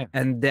 Yeah.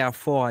 And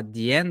therefore, at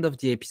the end of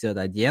the episode,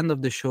 at the end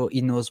of the show,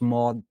 he knows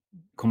more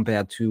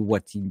compared to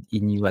what he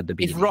knew at the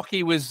beginning. If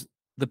Rocky was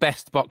the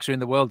best boxer in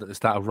the world at the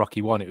start of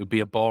Rocky 1, it would be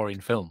a boring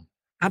film.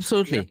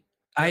 Absolutely. Yeah.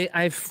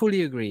 I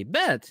fully agree.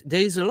 But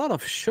there is a lot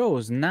of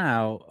shows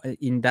now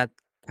in that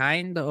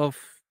kind of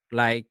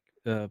like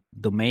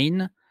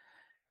domain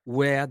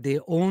where they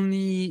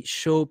only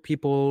show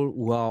people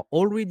who are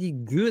already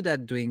good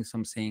at doing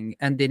something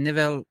and they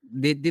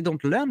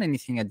don't learn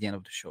anything at the end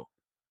of the show.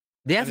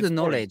 They have the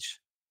knowledge.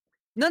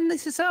 Not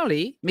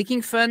necessarily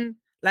making fun.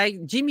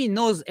 Like Jimmy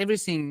knows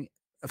everything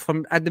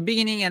from at the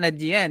beginning and at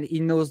the end.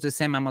 He knows the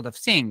same amount of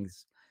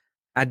things.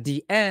 At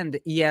the end,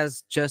 he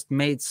has just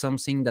made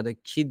something that a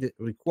kid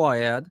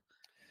required,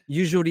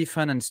 usually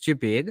fun and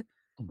stupid,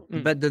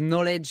 but the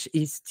knowledge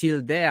is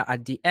still there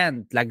at the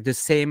end, like the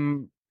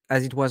same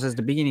as it was at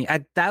the beginning.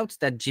 I doubt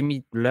that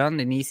Jimmy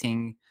learned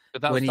anything.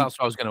 But that's what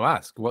I was going to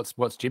ask.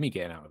 What's Jimmy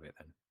getting out of it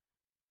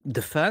then?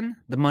 The fun,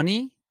 the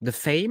money, the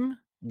fame,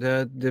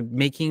 the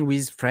making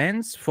with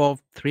friends for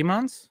 3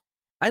 months.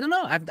 I don't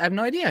know. I have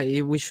no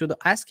idea. We should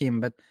ask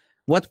him. But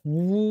what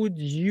would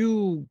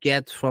you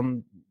get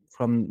from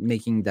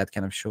making that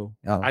kind of show?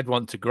 I'd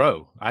want to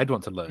grow. I'd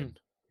want to learn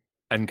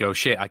and go,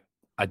 shit,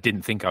 I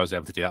didn't think I was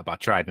able to do that, but I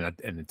tried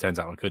and it turns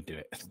out I could do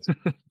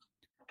it.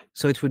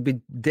 So it would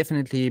be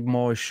definitely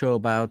more a show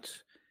about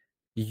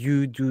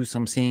you do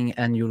something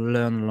and you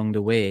learn along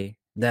the way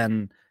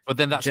than. But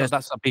then that's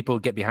how people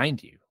get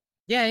behind you.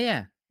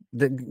 Yeah.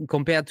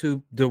 Compared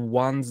to the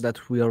ones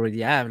that we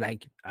already have,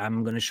 like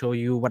I'm gonna show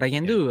you what I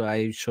can do.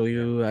 I show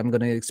you. I'm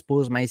gonna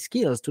expose my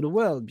skills to the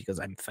world because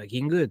I'm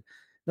fucking good.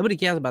 Nobody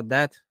cares about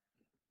that.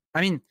 I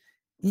mean,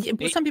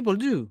 some people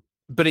do,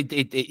 but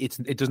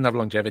it doesn't have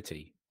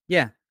longevity.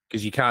 Yeah,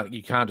 because you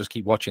can't just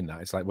keep watching that.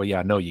 It's like, well, yeah,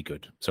 I know you're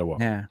good, so what?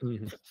 Yeah.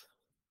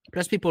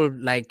 Plus, people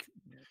like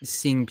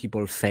seeing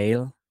people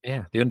fail.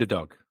 Yeah, the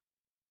underdog.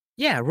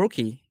 Yeah,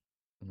 Rocky.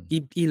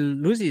 He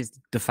loses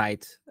the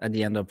fight at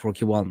the end of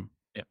Rocky 1.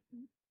 Yeah.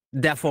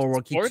 Therefore,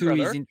 Rocky 2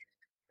 is in.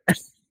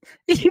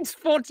 He's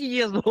 40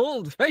 years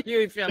old for you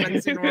if you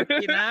haven't seen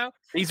Rocky now.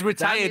 He's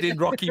retired in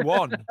Rocky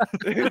 1.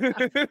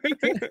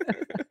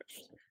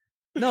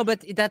 No,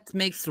 but that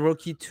makes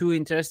Rocky 2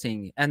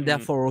 interesting, and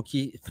therefore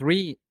Rocky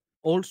 3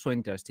 also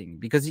interesting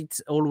because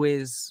it's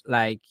always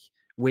like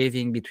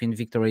waving between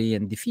victory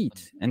and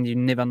defeat, and you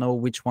never know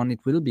which one it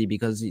will be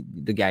because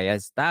the guy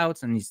has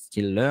doubts and he's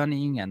still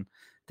learning and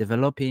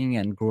developing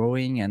and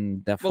growing,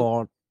 and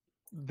therefore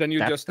then you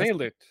just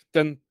nailed it.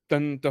 Then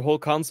the whole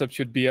concept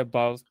should be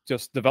about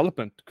just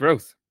development,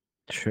 growth.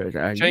 Sure.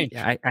 Change.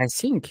 I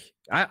think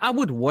I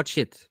would watch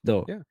it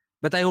though. Yeah.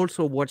 But I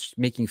also watched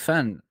Making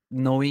Fun,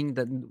 knowing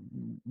that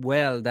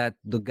that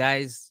the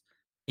guys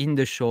in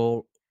the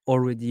show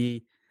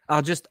already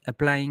are just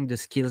applying the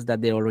skills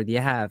that they already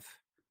have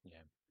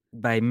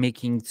by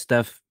making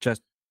stuff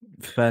just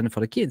fun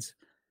for the kids.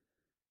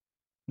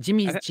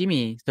 Jimmy is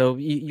Jimmy, so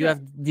you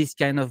have this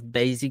kind of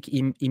basic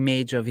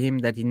image of him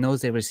that he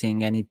knows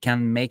everything and he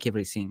can make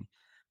everything,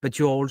 but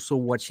you're also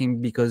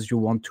watching because you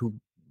want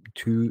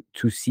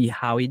to see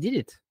how he did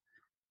it.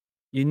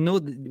 You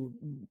know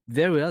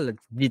very well that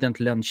he didn't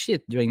learn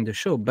shit during the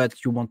show,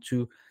 but you want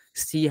to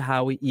see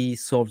how he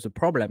solves the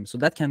problem. So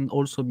that can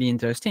also be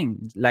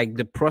interesting, like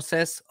the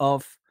process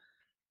of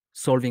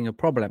solving a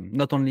problem,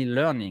 not only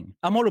learning.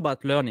 I'm all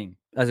about learning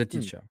as a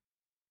teacher,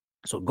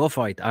 so go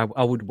for it.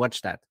 I would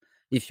watch that.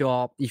 If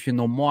you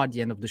know more at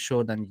the end of the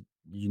show than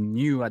you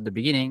knew at the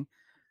beginning,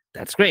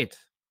 that's great.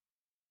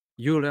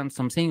 You learned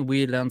something,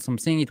 we learned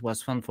something. It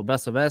was fun for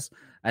both of us.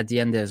 At the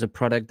end, there's a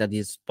product that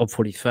is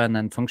hopefully fun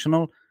and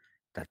functional.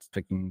 That's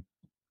fucking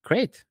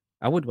great.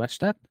 I would watch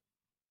that.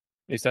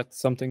 Is that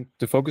something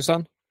to focus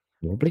on?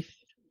 Probably.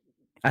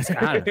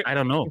 I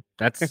don't know.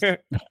 That's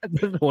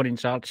the one in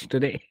charge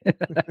today.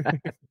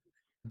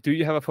 Do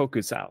you have a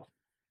focus, Al?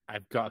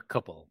 I've got a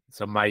couple.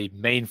 So my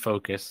main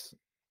focus,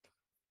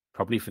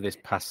 probably for this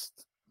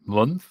past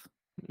month,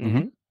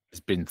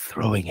 has been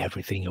throwing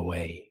everything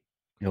away.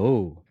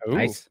 Oh,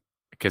 nice.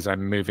 Because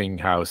I'm moving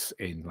house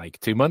in like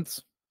 2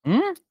 months.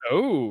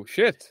 Oh,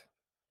 shit.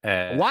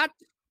 What?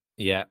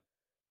 Yeah.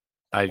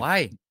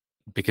 Why?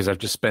 Because I've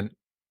just spent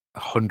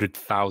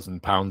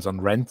 £100,000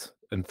 on rent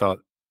and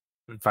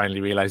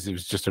finally realized it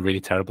was just a really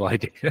terrible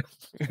idea.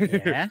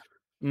 Yeah.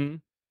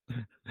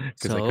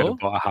 Because I could have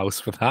bought a house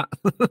for that.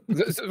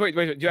 Wait.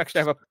 Do you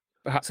actually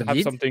have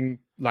something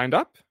lined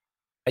up?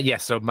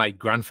 Yes. So my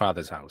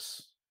grandfather's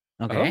house,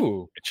 Okay.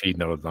 which he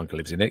no longer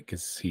lives in it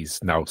because he's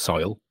now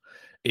soil,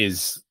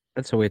 is...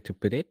 That's a way to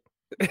put it.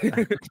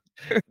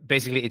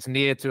 Basically, it's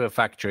near to a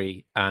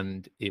factory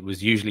and it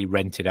was usually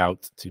rented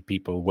out to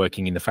people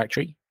working in the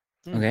factory.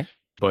 Okay.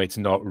 But it's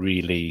not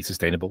really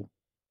sustainable.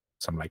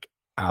 So I'm like,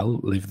 I'll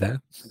live there.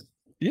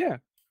 Yeah.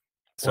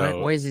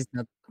 So why is it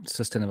not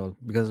sustainable?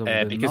 Because of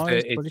the because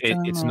noise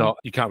it's not,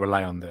 you can't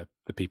rely on the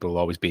people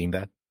always being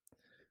there.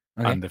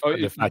 Okay. And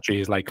the factory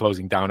is like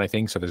closing down, I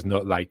think. So there's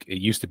not like, it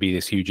used to be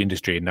this huge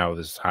industry and now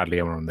there's hardly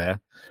anyone there.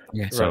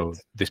 Yeah. So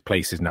this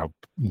place is now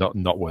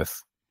not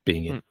worth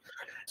being in.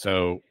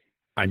 So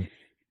I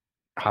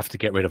have to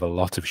get rid of a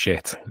lot of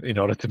shit in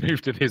order to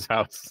move to this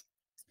house.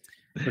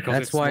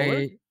 Because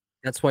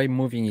that's why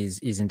moving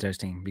is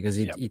interesting, because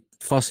it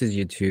forces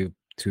you to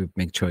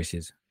make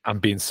choices. I'm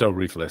being so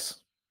ruthless.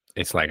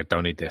 It's like, I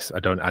don't need this.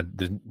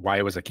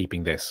 Why was I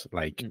keeping this?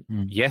 Like,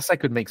 yes, I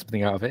could make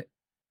something out of it,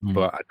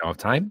 but I don't have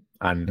time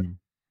and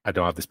I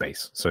don't have the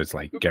space. So it's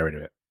like, get rid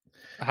of it.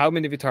 How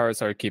many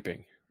Vitaras are you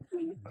keeping?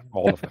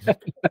 All of them.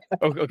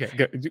 Okay,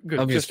 good.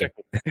 Obviously.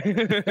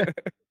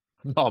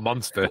 Not a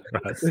monster.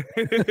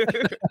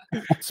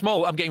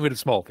 Small. I'm getting rid of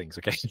small things.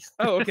 Okay.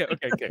 Oh, okay.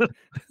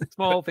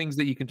 Small things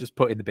that you can just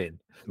put in the bin.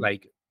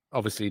 Like,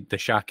 obviously, the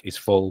shack is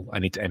full. I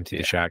need to empty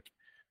the shack.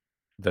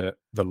 The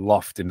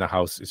loft in the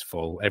house is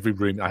full. Every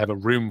room. I have a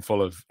room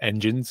full of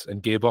engines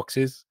and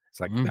gearboxes. It's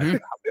like,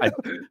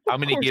 how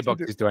many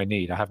gearboxes do I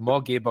need? I have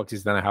more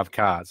gearboxes than I have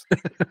cars.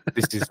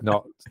 This is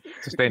not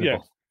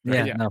sustainable.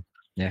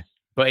 Yeah.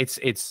 But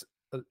it's.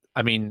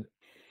 I mean,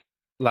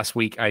 last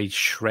week I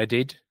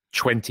shredded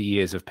 20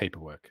 years of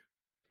paperwork,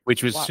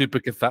 which was super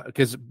cathartic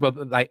because, well,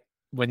 like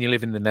when you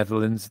live in the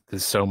Netherlands,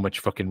 there's so much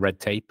fucking red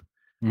tape.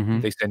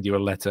 They send you a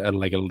letter,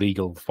 like a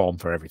legal form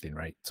for everything,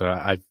 right? So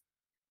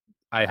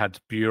I had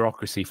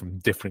bureaucracy from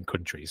different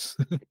countries,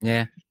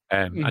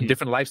 and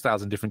different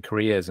lifestyles and different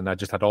careers, and I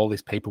just had all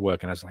this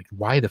paperwork, and I was like,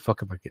 why the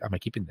fuck am I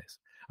keeping this?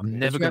 I'm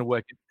never going to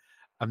work.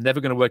 I'm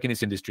never going to work in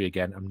this industry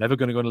again. I'm never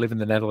going to go and live in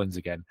the Netherlands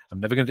again. I'm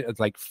never going to. It's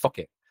like, fuck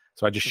it.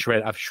 So I just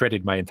I've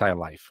shredded my entire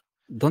life.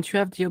 Don't you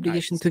have the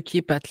obligation to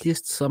keep at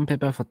least some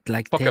paper for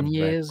like 10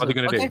 years? What are they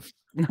going to do?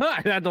 No,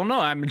 I don't know.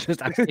 I'm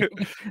just asking.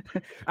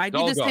 I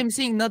did the same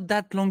thing not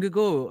that long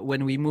ago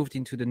when we moved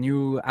into the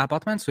new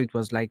apartment. So it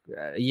was like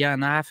a year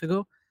and a half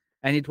ago.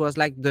 And it was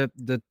like the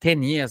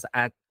 10 years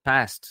had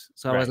passed.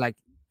 So I was like,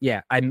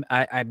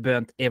 I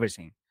burnt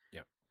everything.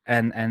 Yeah.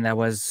 And I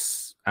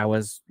was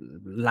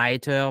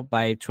lighter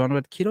by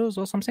 200 kilos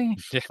or something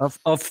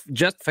of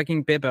just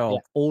fucking paper, of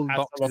old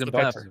boxes and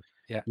stuff.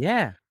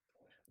 Yeah.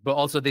 But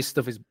also, this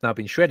stuff is now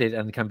been shredded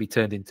and can be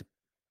turned into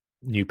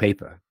new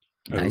paper.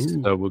 Nice.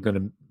 So we're going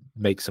to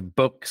make some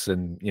books,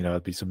 and it'll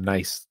be some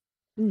nice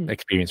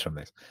experience from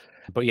this.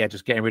 But yeah,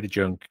 just getting rid of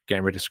junk,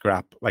 getting rid of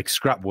scrap, like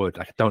scrap wood.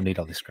 Like, I don't need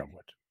all this scrap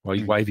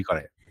wood. Why have you got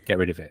it? Get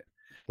rid of it.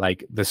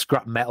 Like, the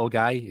scrap metal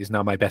guy is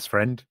now my best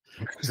friend.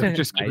 So I'm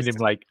just giving him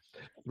like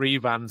 3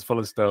 vans full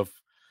of stuff,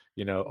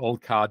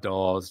 old car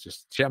doors,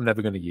 just shit I'm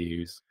never going to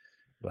use.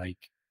 Like,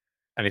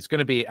 and I think it's going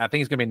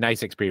to be a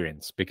nice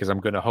experience because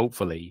I'm going to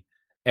hopefully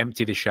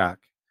empty the shack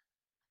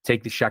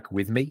take the shack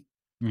with me,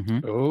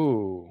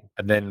 Oh,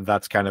 and then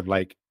that's kind of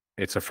like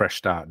it's a fresh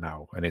start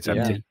now, and it's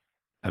empty,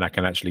 and I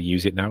can actually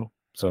use it now.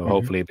 So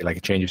hopefully it'll be like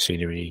a change of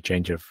scenery,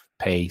 change of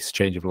pace,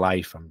 change of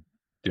life. I'm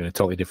doing a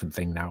totally different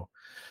thing now.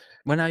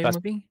 When are you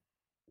moving?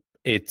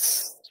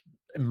 It's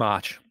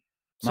March.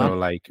 March? So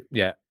like,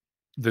 yeah,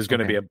 there's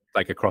going to be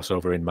a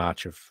crossover in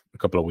March of a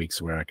couple of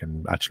weeks where I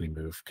can actually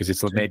move because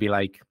it's maybe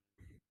like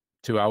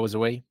 2 hours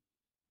away.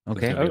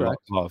 Okay. So a lot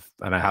of,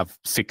 and I have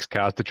 6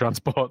 cars to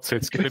transport, so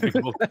it's going to be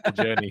multiple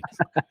journeys.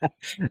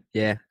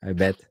 Yeah, I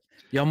bet.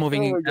 You're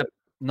moving up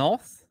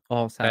north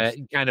or south?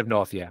 Kind of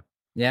north, yeah.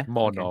 Yeah.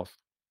 More north.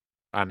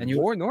 And you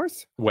more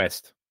north?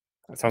 West.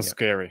 That sounds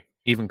scary.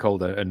 Even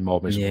colder and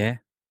more miserable. Yeah.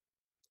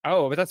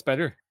 Oh, but that's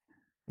better.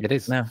 It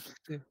is. No.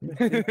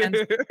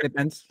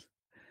 Depends.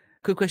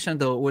 Quick question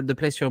though, with the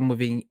place you're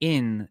moving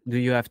in, do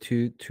you have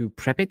to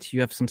prep it?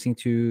 You have something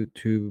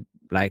to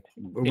like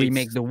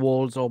remake the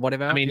walls or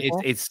whatever? I mean,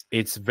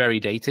 it's very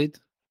dated,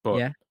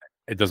 but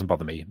it doesn't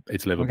bother me.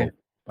 It's livable. Okay.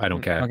 I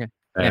don't care.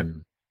 Okay.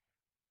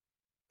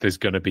 There's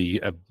going to be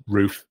a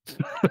roof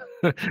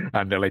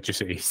and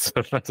electricity,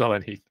 so that's all I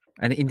need.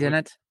 And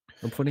internet,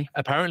 hopefully.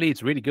 Apparently,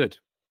 it's really good.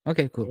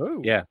 Okay, cool.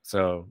 Oh. Yeah,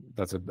 so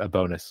that's a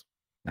bonus.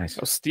 Nice.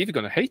 Oh, Steve is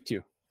gonna hate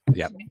you.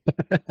 Yeah,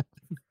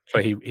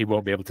 but he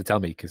won't be able to tell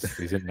me because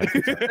he's in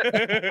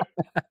there.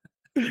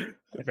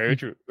 Very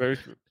true. Very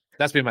true.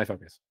 That's been my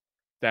focus.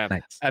 Damn.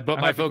 Nice. But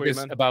my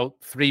focus about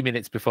 3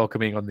 minutes before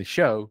coming on the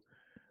show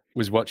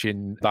was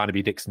watching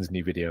Barnaby Dixon's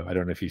new video. I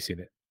don't know if you've seen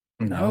it.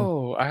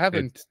 No, I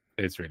haven't.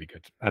 It's really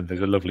good, and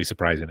there's a lovely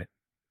surprise in it.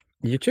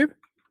 YouTube?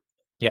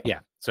 Yeah.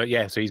 So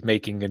he's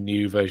making a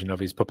new version of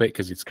his puppet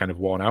because it's kind of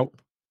worn out.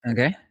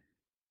 Okay.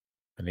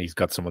 And he's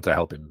got someone to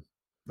help him.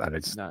 And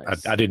it's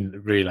nice. I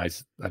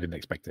didn't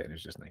expect it. And it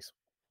was just nice.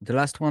 The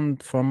last one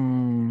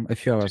from a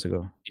few hours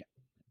ago.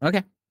 Yeah.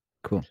 Okay.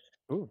 Cool.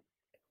 Ooh.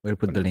 We'll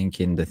put the link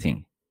in the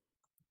thing.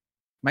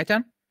 My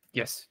turn?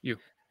 Yes, you.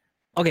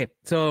 Okay,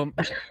 so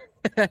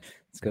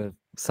it's gonna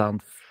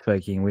sound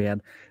fucking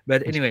weird,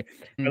 but anyway,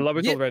 I love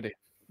it already.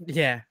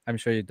 Yeah, I'm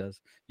sure it does.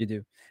 You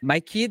do. My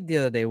kid the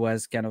other day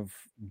was kind of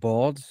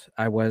bored.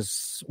 I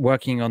was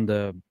working on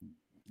the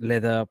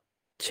leather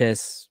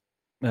chess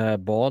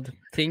board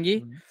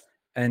thingy,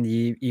 and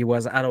he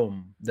was at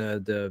home.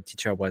 The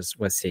teacher was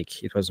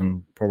sick. It was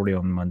probably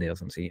on Monday or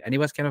something, and he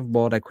was kind of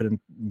bored. I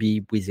couldn't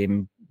be with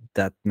him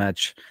that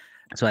much.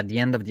 So at the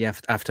end of the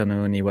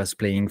afternoon, he was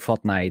playing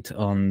Fortnite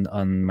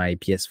on my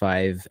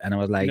PS5, and I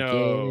was like,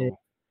 no. Yeah,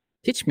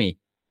 teach me.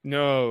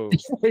 No.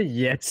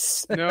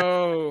 Yes.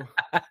 No.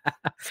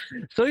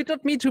 So he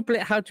taught me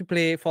how to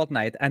play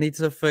Fortnite, and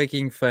it's a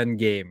fucking fun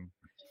game.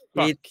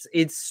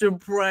 It's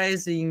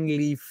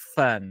surprisingly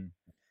fun.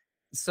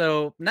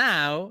 So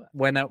now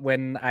when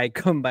I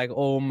come back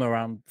home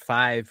around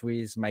 5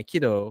 with my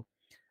kiddo,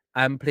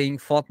 I'm playing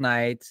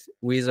Fortnite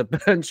with a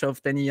bunch of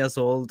 10 years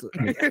old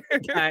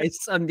guys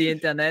on the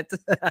internet.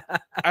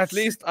 At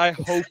least I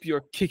hope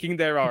you're kicking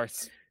their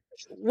arse.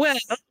 Well,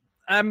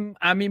 I'm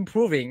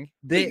improving.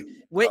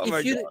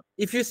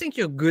 If you think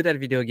you're good at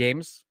video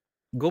games,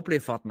 go play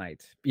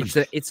Fortnite.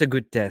 It's a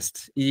good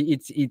test.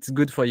 It's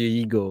good for your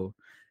ego,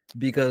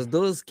 because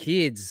those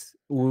kids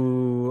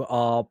who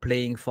are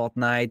playing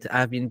Fortnite,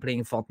 have been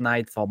playing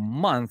Fortnite for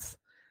months,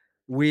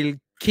 will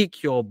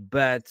kick your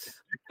butt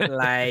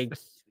like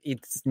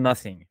it's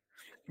nothing.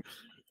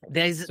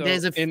 There's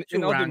a few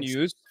in other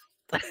news.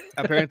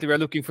 Apparently, we're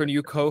looking for a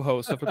new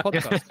co-host of a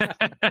podcast.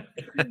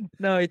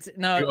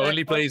 Who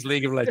only plays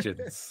League of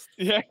Legends.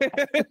 Yeah,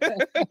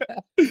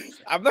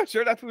 I'm not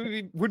sure that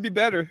would be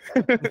better.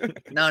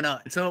 No.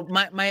 So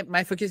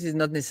my focus is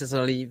not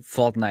necessarily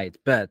Fortnite,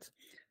 but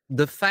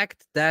the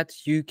fact that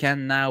you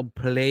can now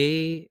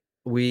play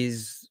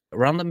with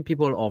random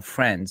people or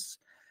friends,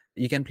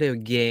 you can play a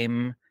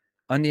game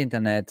on the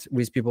internet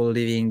with people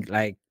living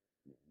like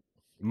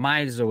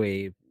miles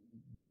away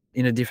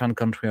in a different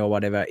country or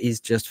whatever is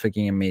just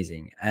fucking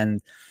amazing.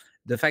 And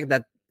the fact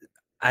that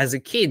as a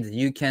kid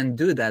you can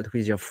do that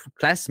with your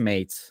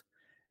classmates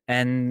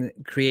and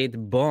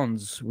create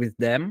bonds with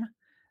them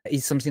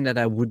is something that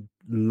I would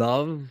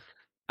love.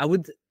 I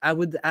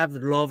would have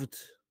loved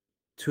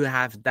to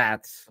have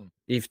that,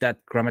 if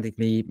that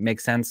grammatically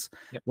makes sense,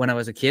 when I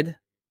was a kid,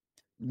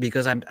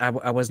 because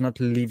I was not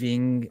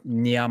living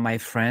near my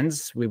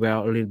friends. We were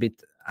a little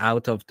bit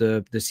out of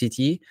the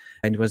city,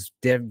 and it was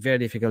very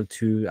difficult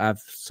to have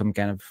some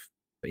kind of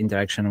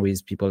interaction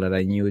with people that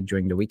I knew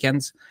during the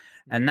weekends.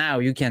 And now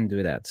you can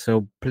do that.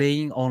 So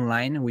playing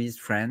online with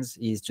friends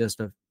is just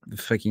a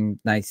fucking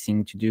nice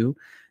thing to do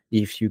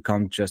if you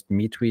can't just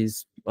meet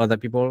with other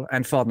people.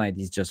 And Fortnite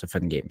is just a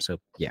fun game. So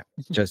yeah,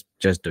 just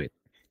do it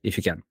if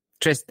you can.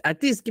 Just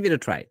at least give it a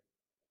try,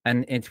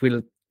 and it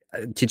will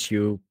teach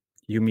you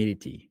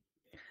humility.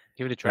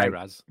 Give it a try,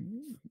 Raz.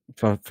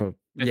 For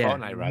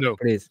Fortnite, Raz. No,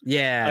 please.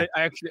 Yeah.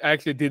 I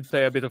actually did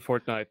play a bit of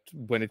Fortnite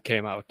when it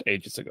came out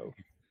ages ago,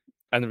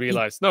 and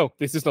realized no,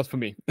 this is not for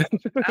me.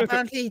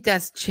 Apparently, it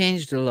has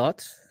changed a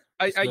lot.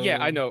 Yeah,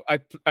 I know.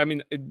 I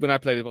mean, when I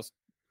played, it was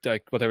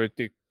like whatever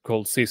they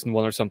called season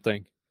 1 or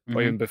something,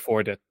 or even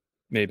before that,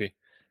 maybe.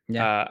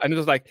 And it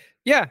was like,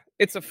 yeah,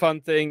 it's a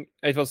fun thing.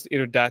 It was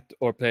either that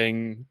or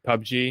playing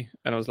PUBG,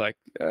 and I was like,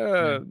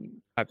 I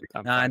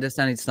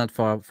understand it's not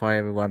for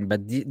everyone,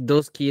 but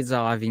those kids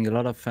are having a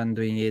lot of fun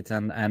doing it,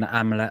 and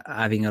I'm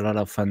having a lot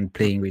of fun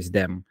playing with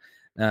them.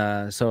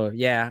 So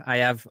yeah, I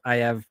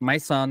have my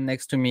son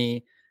next to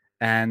me,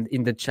 and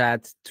in the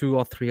chat, 2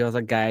 or 3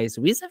 other guys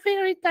with a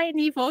very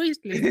tiny voice.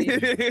 Kill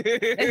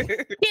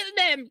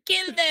them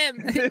in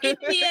the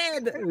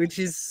head, which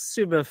is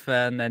super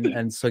fun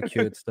and so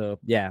cute. So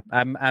yeah,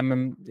 I'm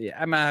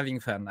having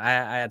fun.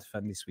 I had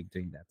fun this week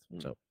doing that.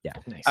 So yeah,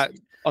 nice.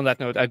 On that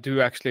note, I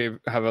do actually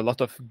have a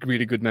lot of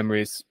really good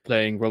memories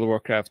playing World of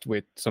Warcraft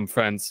with some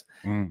friends,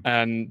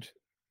 and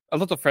a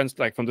lot of friends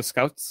like from the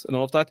Scouts and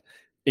all of that,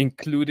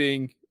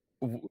 including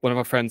one of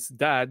our friends'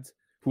 dad,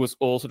 who was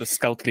also the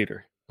Scout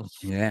leader.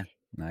 Yeah,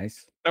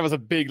 nice. That was a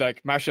big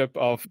like mashup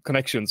of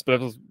connections, but it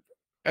was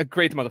a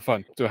great amount of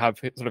fun to have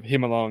sort of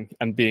him along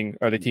and being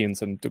early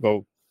teens and to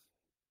go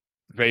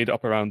raid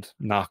up around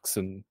Nox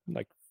and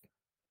like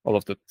all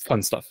of the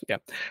fun stuff. Yeah.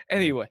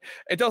 Anyway,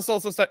 it does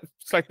also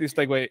slightly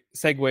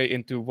segue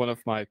into one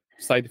of my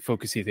side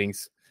focusy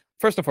things.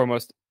 First and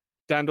foremost,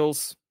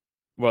 Dandles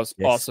was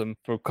awesome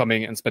for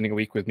coming and spending a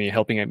week with me,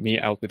 helping me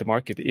out with the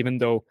market, even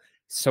though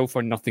so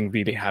far nothing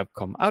really have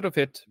come out of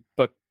it.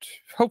 But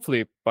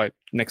hopefully by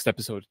next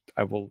episode,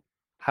 I will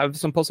have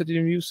some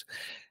positive news.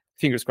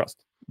 Fingers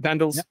crossed.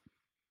 Dandles,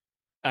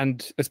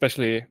 and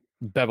especially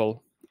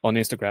Bevel on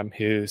Instagram,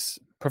 his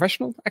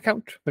professional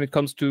account when it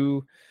comes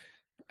to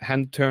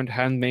hand-turned,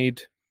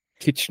 handmade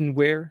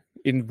kitchenware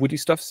in woody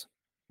stuffs.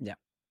 Yeah.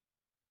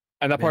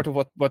 And a part of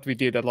what we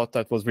did a lot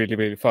that was really,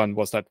 really fun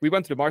was that we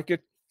went to the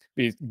market,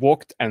 we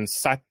walked and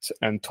sat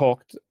and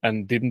talked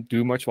and didn't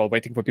do much while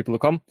waiting for people to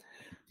come.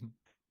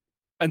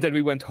 And then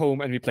we went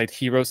home and we played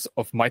Heroes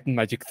of Might and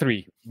Magic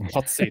 3,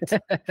 hot seat.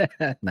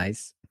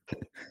 Nice.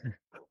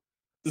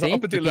 So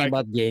up until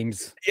about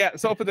games. Yeah,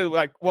 so up until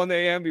like 1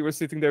 a.m. we were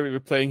sitting there, we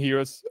were playing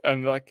Heroes,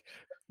 and like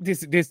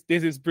this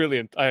is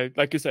brilliant. I,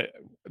 like you said,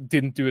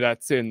 didn't do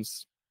that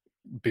since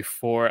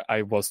before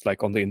I was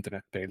like on the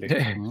internet daily.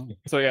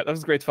 So yeah, that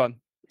was great fun.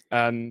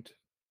 And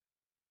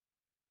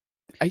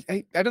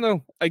I don't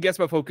know. I guess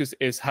my focus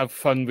is have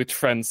fun with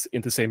friends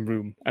in the same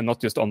room and not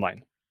just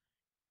online.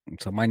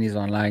 So mine is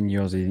online,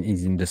 yours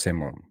is in the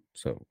same room.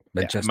 So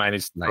but just mine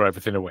is throw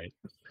everything away.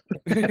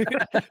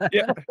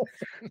 Yeah.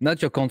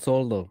 Not your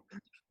console though.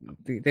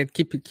 They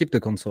keep the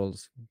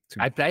consoles.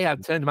 I've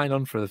turned mine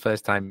on for the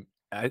first time.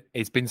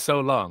 It's been so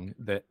long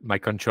that my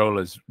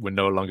controllers were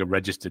no longer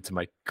registered to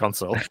my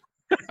console.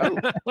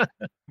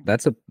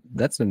 That's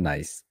a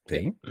nice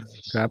thing.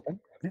 Yeah.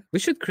 We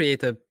should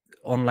create a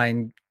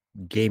online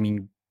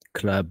gaming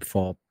club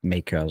for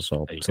makers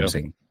or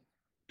something.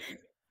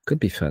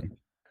 Could be fun.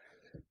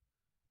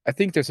 I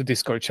think there's a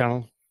Discord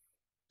channel.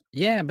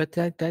 Yeah, but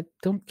I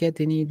don't get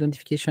any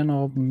notification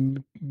or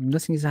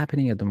nothing is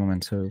happening at the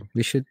moment. So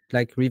we should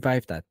like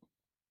revive that.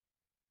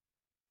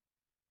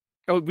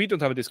 Oh, we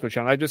don't have a Discord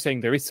channel. I'm just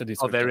saying there is a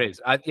Discord channel.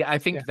 Is. I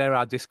think there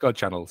are Discord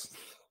channels.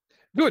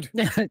 Good.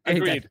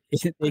 Agreed.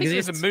 It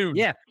exists. There's a moon.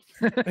 Yeah.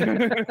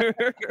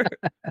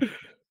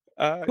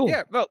 Cool.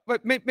 Yeah, well,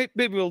 but maybe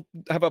we'll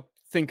have a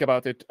think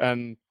about it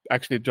and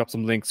actually drop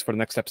some links for the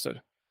next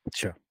episode.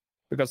 Sure.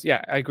 Because,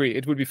 yeah, I agree.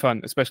 It would be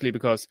fun, especially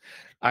because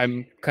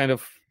I'm kind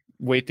of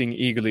waiting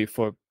eagerly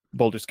for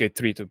Baldur's Gate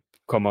 3 to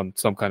come on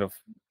some kind of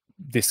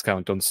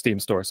discount on Steam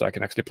store so I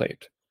can actually play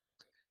it.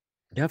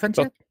 You haven't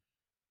yet?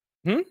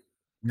 You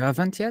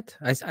haven't yet?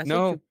 I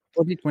no. You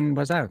bought it when it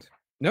was out.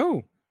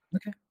 No.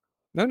 Okay.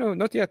 No,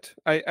 not yet.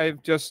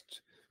 I've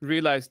just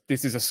realized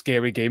this is a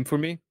scary game for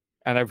me,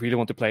 and I really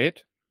want to play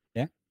it.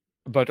 Yeah.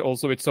 But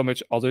also with so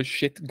much other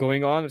shit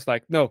going on, it's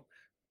like, no,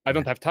 I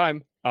don't have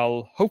time.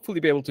 I'll hopefully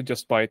be able to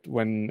just buy it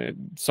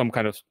when some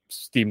kind of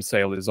Steam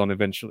sale is on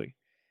eventually.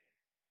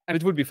 And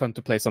it would be fun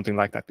to play something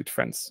like that with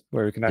friends,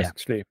 where we can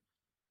actually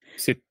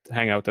sit,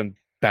 hang out, and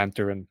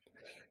banter and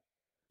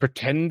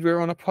pretend we're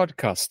on a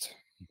podcast.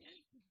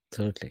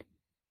 Totally.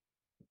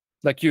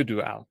 Like you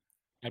do, Al.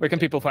 Where can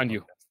people find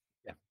you?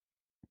 Yeah.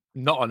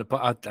 Not on a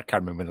podcast. I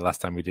can't remember the last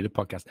time we did a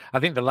podcast.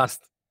 I think the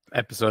last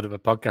episode of a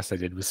podcast I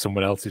did was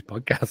someone else's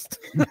podcast.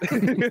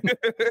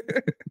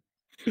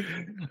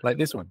 Like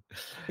this one.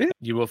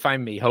 You will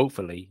find me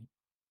hopefully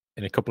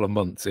in a couple of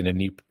months in a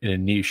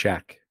new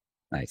shack.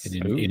 Nice.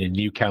 In a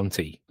new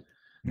county.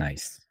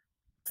 Nice.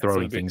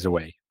 Throwing things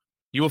away.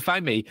 You will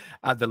find me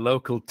at the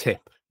local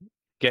tip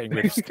getting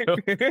rid of stuff.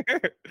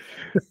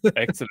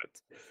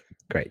 Excellent.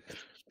 Great.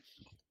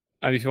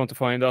 And if you want to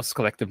find us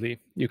collectively,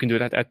 you can do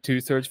that at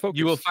 2/3 Focus.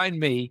 You will find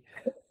me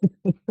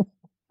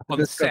on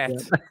the set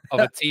of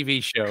a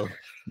TV show,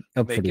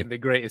 making the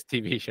greatest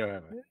TV show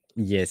ever.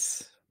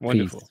 Yes.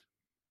 Wonderful. Please.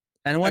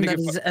 And one that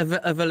is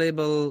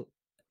available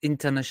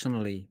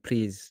internationally,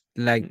 please.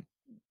 Like,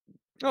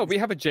 oh, we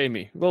have a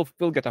Jamie. We'll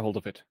get a hold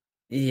of it.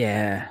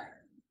 Yeah.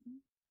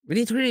 But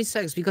it really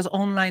sucks because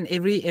online,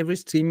 every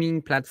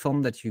streaming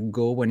platform that you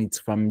go when it's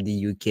from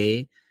the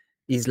UK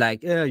is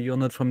like, you're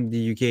not from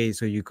the UK,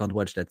 so you can't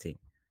watch that thing.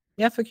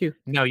 Yeah, fuck you.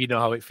 Now you know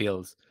how it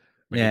feels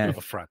when you go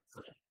to France.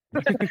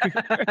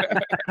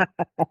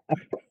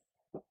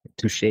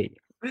 Touche.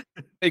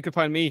 You can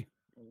find me,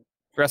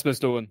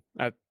 Rasmus Lewin,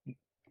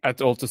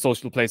 at all the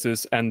social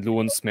places and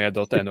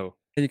lewensmeer.no.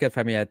 You can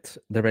find me at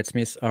the Red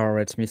Smith or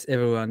Red Smith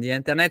everywhere on the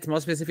internet, more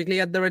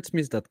specifically at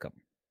theredsmith.com.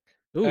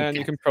 And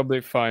you can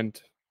probably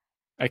find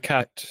a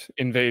cat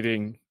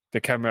invading the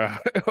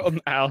camera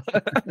on Al.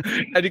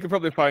 And you can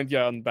probably find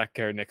Jan back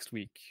here next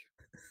week.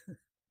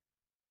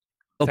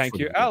 Thank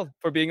you, Al,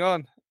 for being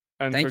on.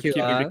 And Thank for you,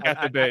 keeping the cat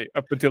at bay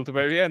up until the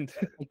very end.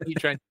 You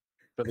trying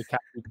for the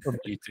cat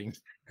computing.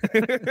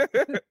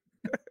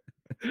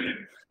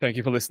 Thank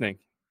you for listening.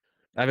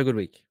 Have a good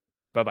week.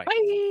 Bye-bye.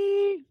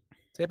 Bye.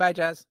 Say bye,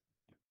 Jazz.